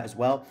playlist of that as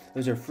well.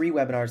 Those are free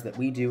webinars that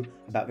we do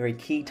about very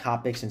key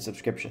topics and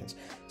subscriptions.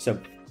 So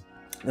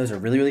those are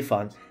really, really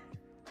fun.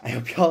 I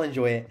hope you all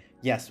enjoy it.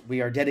 Yes, we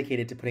are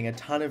dedicated to putting a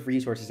ton of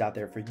resources out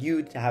there for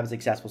you to have a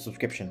successful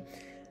subscription.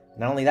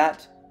 Not only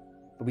that,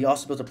 but we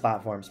also built a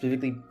platform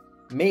specifically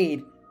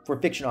made for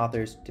fiction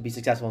authors to be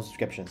successful in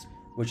subscriptions,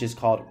 which is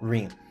called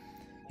Ream.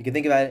 You can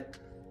think about it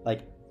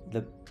like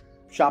the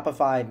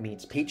Shopify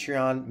meets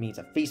Patreon, meets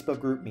a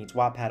Facebook group, meets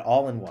Wattpad,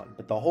 all in one.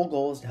 But the whole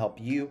goal is to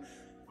help you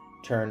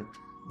turn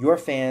your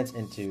fans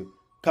into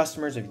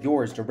customers of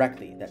yours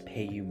directly that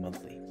pay you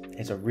monthly.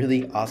 It's a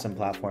really awesome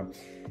platform,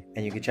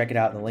 and you can check it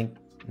out in the link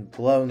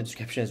below in the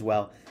description as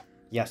well.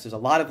 Yes, there's a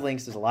lot of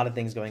links, there's a lot of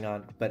things going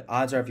on, but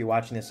odds are if you're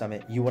watching this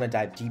summit, you want to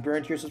dive deeper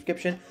into your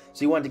subscription,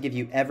 so you want to give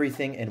you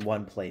everything in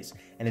one place.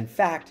 And in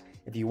fact,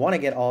 if you want to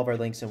get all of our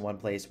links in one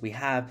place, we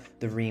have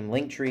the Ream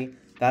link tree.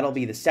 That'll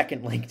be the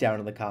second link down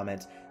in the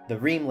comments. The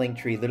Ream link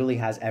tree literally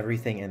has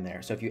everything in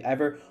there. So if you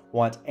ever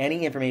want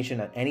any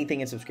information on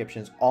anything in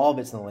subscriptions, all of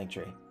it's in the link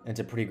tree. And it's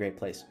a pretty great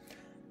place.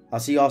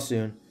 I'll see you all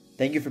soon.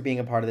 Thank you for being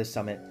a part of this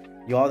summit.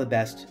 You all are the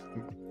best.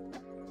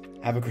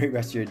 Have a great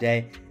rest of your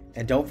day.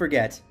 And don't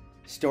forget,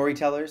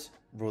 storytellers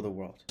rule the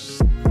world.